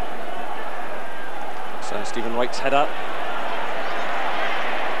 So Stephen Wright's header.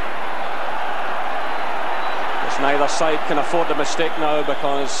 Neither side can afford a mistake now,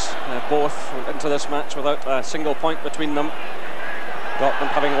 because both went into this match without a single point between them. Dortmund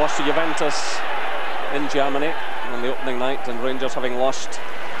having lost to Juventus in Germany on the opening night, and Rangers having lost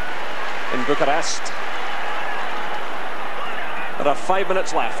in Bucharest. There are 5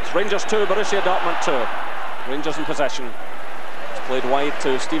 minutes left. Rangers 2, Borussia Dortmund 2. Rangers in possession. It's played wide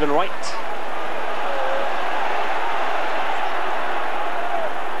to Stephen Wright.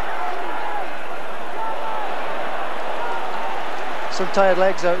 Some tired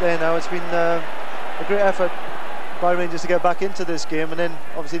legs out there now. It's been a great effort by Rangers to get back into this game, and then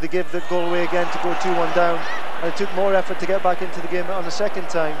obviously they gave the goal away again to go 2-1 down, and it took more effort to get back into the game on the second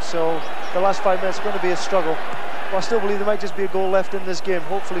time. So the last 5 minutes are going to be a struggle, but I still believe there might just be a goal left in this game,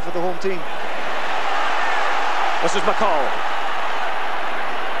 hopefully for the home team. This is McCall.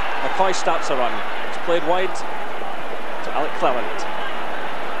 McCoy starts a run. It's played wide to Alec Clement.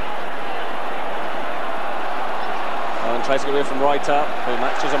 And tries to get away from Reuter, who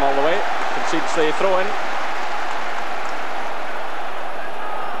matches him all the way. Concedes the throw-in.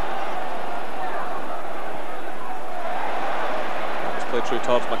 That was played through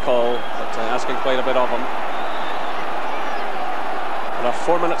towards McCall, but asking quite a bit of him. There are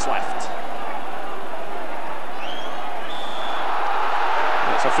 4 minutes left.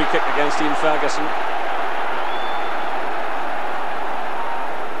 It's a free kick against Ian Ferguson.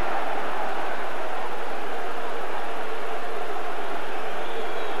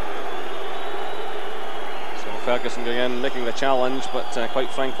 Ferguson going in, making the challenge, but quite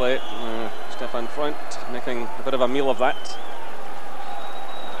frankly, Stefan Freund making a bit of a meal of that.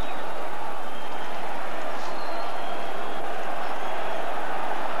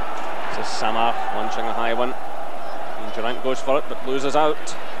 This is Samar launching a high one. And Durant goes for it, but loses out.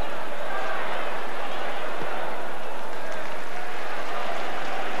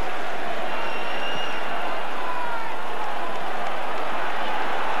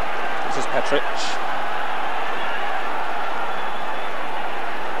 This is Petric.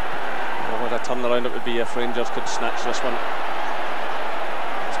 Turnaround it would be if Rangers could snatch this one.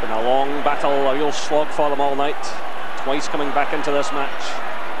 It's been a long battle, a real slog for them all night. Twice coming back into this match.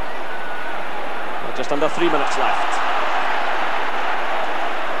 Just under 3 minutes left.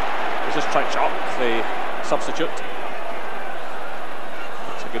 This is Tretschok, the substitute.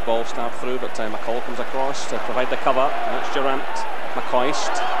 It's a good ball stabbed through, but McCall comes across to provide the cover. That's Durant.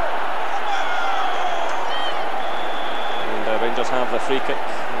 McCoist. And Rangers have the free kick.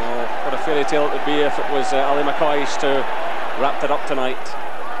 What a fairy tale it would be if it was Ali McCoist who wrapped it up tonight,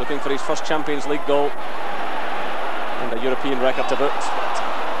 looking for his first Champions League goal and a European record to boot. But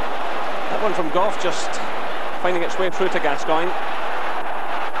that one from Gough just finding its way through to Gascoigne.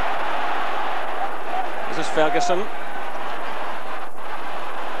 This is Ferguson.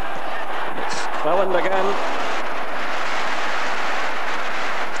 It's Cleland again.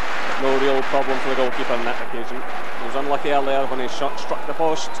 But no real problem for the goalkeeper on that occasion. He was unlucky earlier when his shot struck the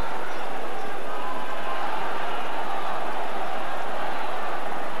post.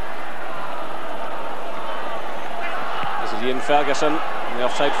 This is Ian Ferguson, and the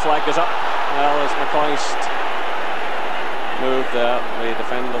offside flag goes up. Well, as McCoist moved there, the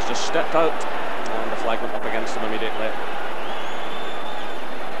defenders just stepped out, and the flag went up against him immediately.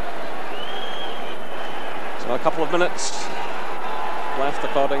 So a couple of minutes left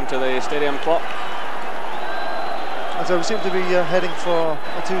according to the stadium clock. And so we seem to be heading for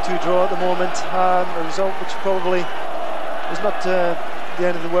a 2-2 draw at the moment, a result which probably is not the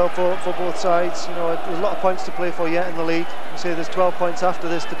end of the world for both sides. You know, there's a lot of points to play for yet in the league. You say there's 12 points after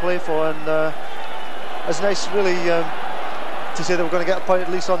this to play for, and it's nice really to say that we're going to get a point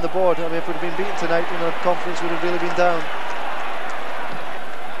at least on the board. I mean, if we'd have been beaten tonight, you know, confidence would have really been down.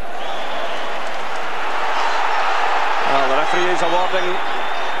 Well, the referee is awarding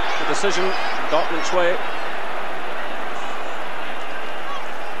decision Dortmund's way.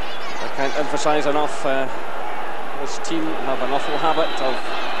 I can't emphasise enough, this team have an awful habit of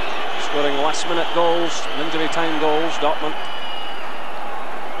scoring last-minute goals, injury time goals. Dortmund.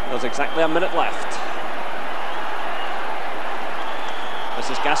 There's exactly a minute left. This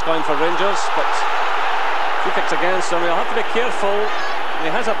is Gascoigne for Rangers, but free kicks against him. He'll have to be careful.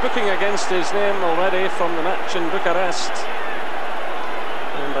 He has a booking against his name already from the match in Bucharest,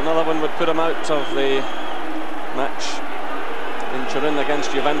 and another one would put him out of the match in Turin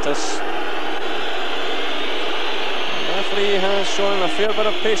against Juventus. The referee has shown a fair bit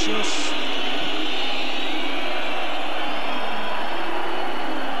of patience.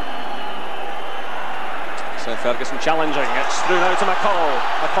 So Ferguson challenging, it's through now to McCall.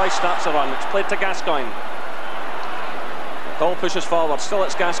 McCoy starts a run, it's played to Gascoigne. McCall pushes forward, still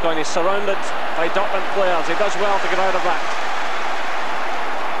it's Gascoigne. He's surrounded by Dortmund players, he does well to get out of that.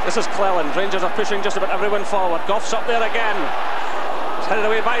 This is Cleland, Rangers are pushing just about everyone forward. Gough's up there again. It's headed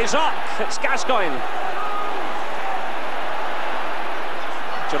away by Zock, it's Gascoigne.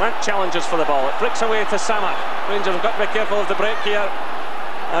 Durant challenges for the ball, it breaks away to Sama. Rangers have got to be careful of the break here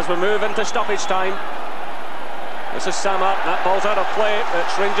as we move into stoppage time. This is Sama, that ball's out of play,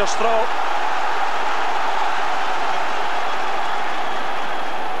 it's Rangers' throw.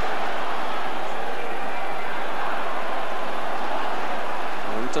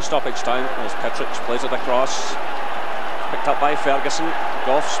 Into stoppage time as Petric plays it across. Picked up by Ferguson.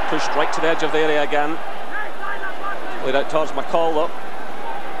 Gough's pushed right to the edge of the area again. Played out towards McCall though.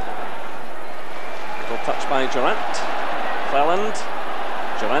 Little touch by Durant. Cleland.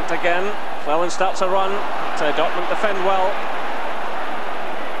 Durant again. Cleland starts a run. Dortmund defend well.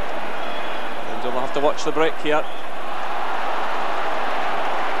 And we'll have to watch the break here.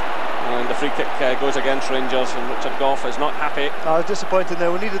 And the free kick goes against Rangers, and Richard Gough is not happy. I was disappointed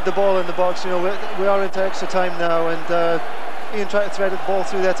there. We needed the ball in the box. You know, we are into extra time now, and Ian tried to thread the ball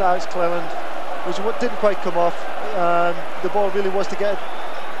through there to Alex Cleland, which didn't quite come off. The ball really was to get it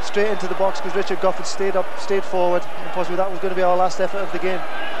straight into the box because Richard Gough had stayed forward, and possibly that was going to be our last effort of the game.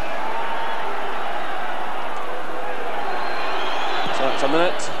 So it's a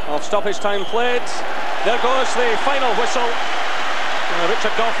minute of stoppage time played. There goes the final whistle.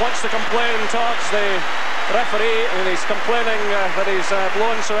 Richard Gough wants to complain towards the referee, and he's complaining that he's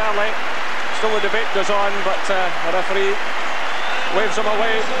blown so early. Still the debate goes on, but the referee waves him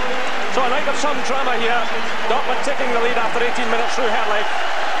away. So a night of some drama here. Dortmund taking the lead after 18 minutes through Herrlich.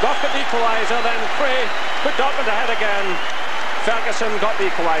 Gough got the equaliser, then Kree put Dortmund ahead again. Ferguson got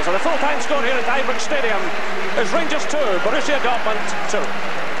the equaliser. The full-time score here at Ibrox Stadium is Rangers 2, Borussia Dortmund 2.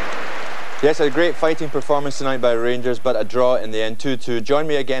 Yes, a great fighting performance tonight by Rangers, but a draw in the end, 2-2. Join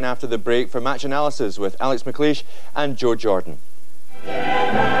me again after the break for match analysis with Alex McLeish and Joe Jordan.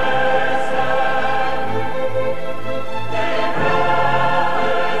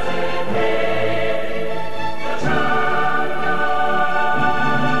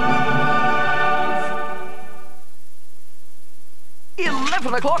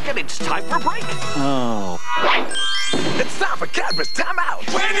 O'clock and it's time for break. Oh. It's time for Cadbury's timeout.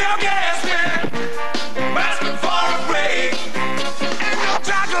 When you're gasping, asking for a break, and you're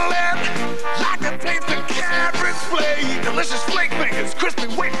juggling like the taste of Cadbury's flake. Delicious flake fingers, crispy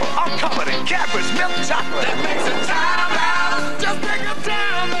wafer, all covered in Cadbury's milk chocolate. That makes it time out. Just take a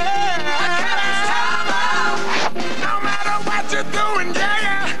time out. Cadbury's time out. No matter what you're doing,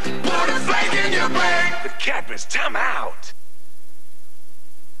 yeah, put a flake in your break. The Cadbury's timeout.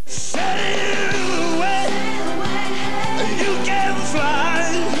 Sail away, you can fly.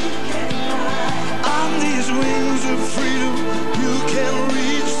 On these wings of freedom, you can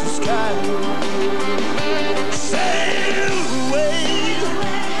reach the sky. Sail away,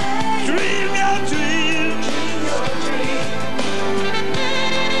 dream your dream.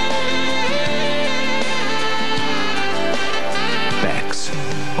 Beck's,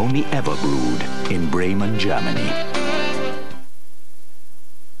 only ever brewed in Bremen, Germany.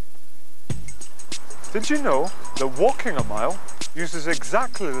 Did you know that walking a mile uses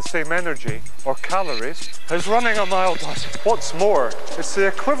exactly the same energy or calories as running a mile does? What's more, it's the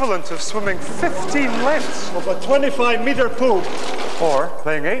equivalent of swimming 15 lengths of a 25-metre pool, or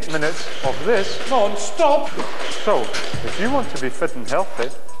playing 8 minutes of this non-stop. So, if you want to be fit and healthy,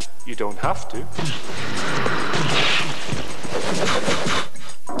 you don't have to.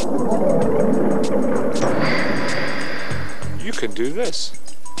 You can do this.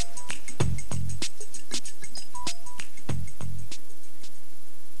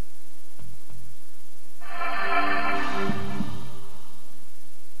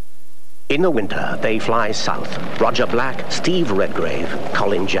 In the winter, they fly south. Roger Black, Steve Redgrave,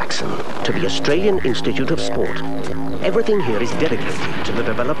 Colin Jackson, to the Australian Institute of Sport. Everything here is dedicated to the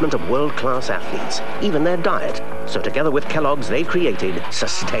development of world-class athletes, even their diet. So together with Kellogg's, they created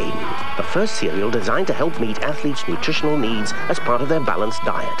Sustain, the first cereal designed to help meet athletes' nutritional needs as part of their balanced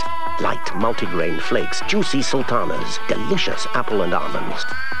diet. Light multigrain flakes, juicy sultanas, delicious apple and almonds.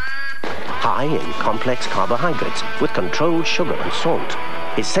 High in complex carbohydrates with controlled sugar and salt.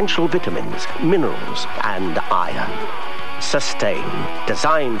 Essential vitamins, minerals, and iron. Sustain,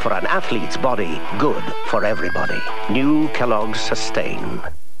 designed for an athlete's body, good for everybody. New Kellogg's Sustain.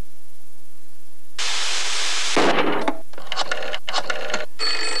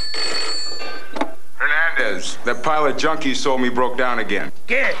 Hernandez, that pile of junk you sold me broke down again.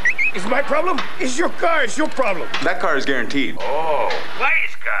 Gary, it's my problem? It's your car, it's your problem. That car is guaranteed. Oh,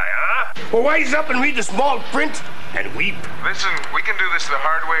 wise guy, huh? Well, wise up and read the small print and weep. Listen, we can do this the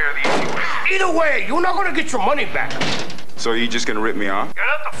hard way or the easy way. Either way, you're not gonna get your money back. So you just gonna rip me off? You're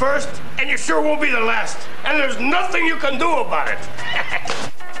not the first, and you sure won't be the last. And there's nothing you can do about it.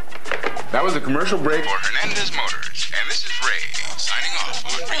 That was a commercial break for Hernandez Motors. And this is Ray, signing off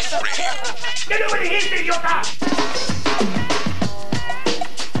on Reef Radio.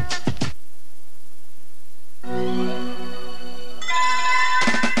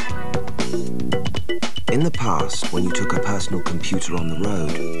 In the past, when you took a personal computer on the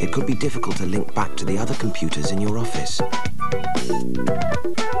road, it could be difficult to link back to the other computers in your office.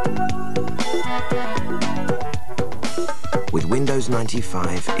 With Windows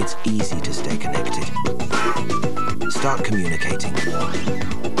 95, it's easy to stay connected. Start communicating.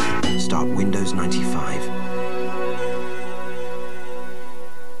 Start Windows 95.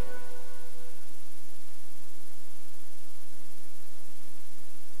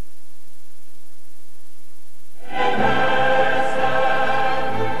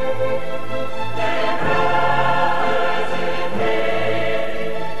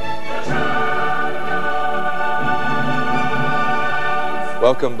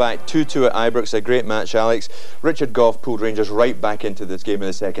 Welcome back. 2-2 at Ibrox, a great match, Alex. Richard Gough pulled Rangers right back into this game in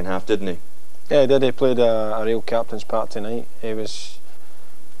the second half, didn't he? Yeah, he did. He played a real captain's part tonight. He was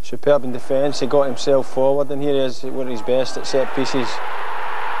superb in defence. He got himself forward, and here he is at his best at set pieces.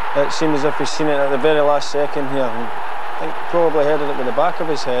 It seemed as if he's seen it at the very last second here. And I think probably headed it with the back of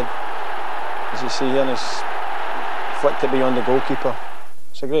his head, as you see here, and he's flicked it beyond the goalkeeper.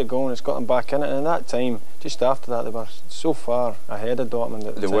 It's a great goal, and it's got them back in it. And in that time, just after that, they were so far ahead of Dortmund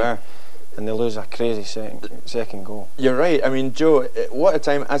at the time. They were. And they lose a crazy second goal. You're right. I mean, Joe, what a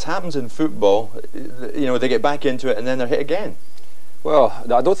time. As happens in football, you know, they get back into it and then they're hit again. Well,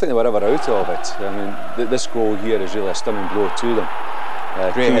 I don't think they were ever out of it. I mean, this goal here is really a stunning blow to them.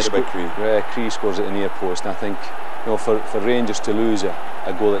 Great header by Kree. Kree scores at the near post, and I think, you know, for Rangers to lose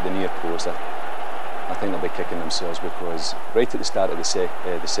a goal at the near post, I think they'll be kicking themselves, because right at the start of the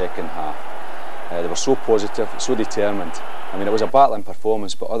second half, they were so positive, so determined. I mean, it was a battling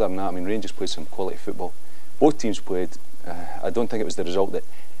performance, but other than that, I mean, Rangers played some quality football. Both teams played. I don't think it was the result that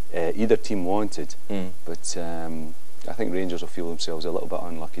either team wanted, but I think Rangers will feel themselves a little bit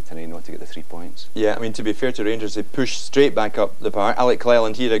unlucky tonight not to get the 3 points. Yeah, I mean, to be fair to Rangers, they pushed straight back up the park. Alec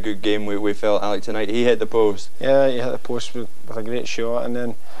Cleland, he had a good game, we felt, Alec, tonight. He hit the post. Yeah, he hit the post with a great shot, and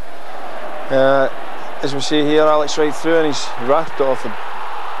then as we see here, Alex right through, and he's wrapped it off the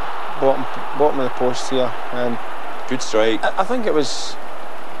bottom of the post here. And good strike. I think it was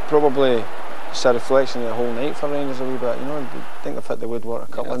probably just a reflection of the whole night for Rangers a wee bit. You know, I think they've hit the woodwork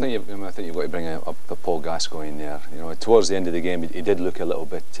a couple. I think you've got to bring up the Paul Gascoigne there. You know, towards the end of the game, he did look a little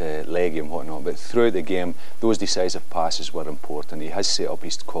bit leggy and whatnot, but throughout the game, those decisive passes were important. He has set up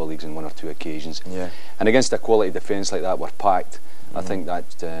his colleagues on one or two occasions. Yeah. And against a quality defence like that, we're packed. I think that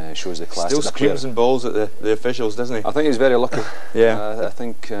shows the class. Still screams and balls at the officials, doesn't he? I think he's very lucky. Yeah, I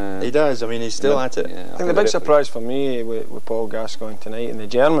think he does. I mean, he's still at it. Yeah, I think the big surprise for me with Paul Gascoigne tonight and the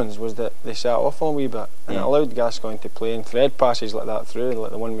Germans was that they sat off a wee bit, and it allowed Gascoigne to play and thread passes like that through,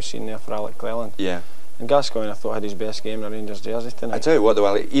 like the one we've seen there for Alec Cleland. Yeah. And Gascoigne, I thought, had his best game in a Rangers jersey tonight. I tell you what,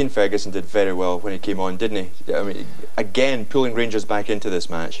 though, Ian Ferguson did very well when he came on, didn't he? I mean, again, pulling Rangers back into this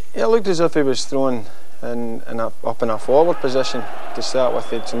match. Yeah, it looked as if he was thrown up in a forward position to start with.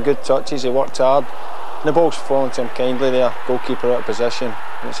 He had some good touches, he worked hard, and the ball's fallen to him kindly there. Goalkeeper out of position,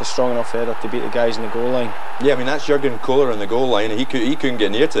 and it's a strong enough header to beat the guys in the goal line. Yeah, I mean, that's Jurgen Kohler on the goal line, and he couldn't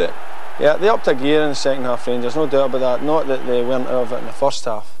get near to it. Yeah, they upped a gear in the second half, Rangers, no doubt about that. Not that they weren't out of it in the first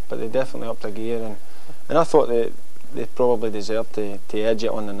half, but they definitely upped a gear, and I thought they probably deserved to edge it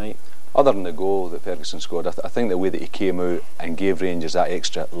on the night. Other than the goal that Ferguson scored, I think the way that he came out and gave Rangers that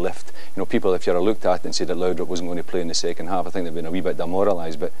extra lift. You know, people, if you'd have looked at it and said that Laudrup wasn't going to play in the second half, I think they'd been a wee bit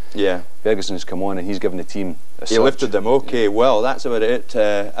demoralised. But yeah, Ferguson's come on and he's given the team a He lifted them. Okay, well, that's about it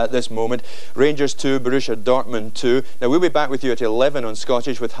at this moment. Rangers 2, Borussia Dortmund 2. Now, we'll be back with you at 11 on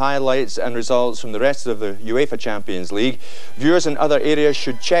Scottish with highlights and results from the rest of the UEFA Champions League. Viewers in other areas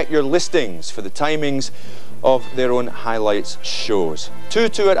should check your listings for the timings of their own highlights shows.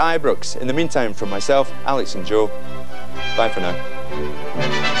 2-2 at Ibrox. In the meantime, from myself, Alex and Joe, bye for now.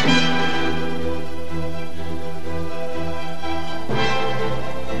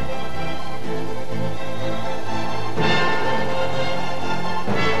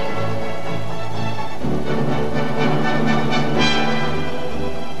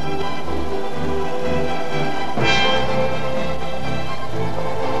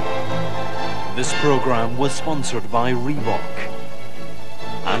 This programme was sponsored by Reebok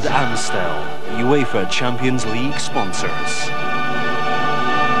and Amstel, UEFA Champions League sponsors.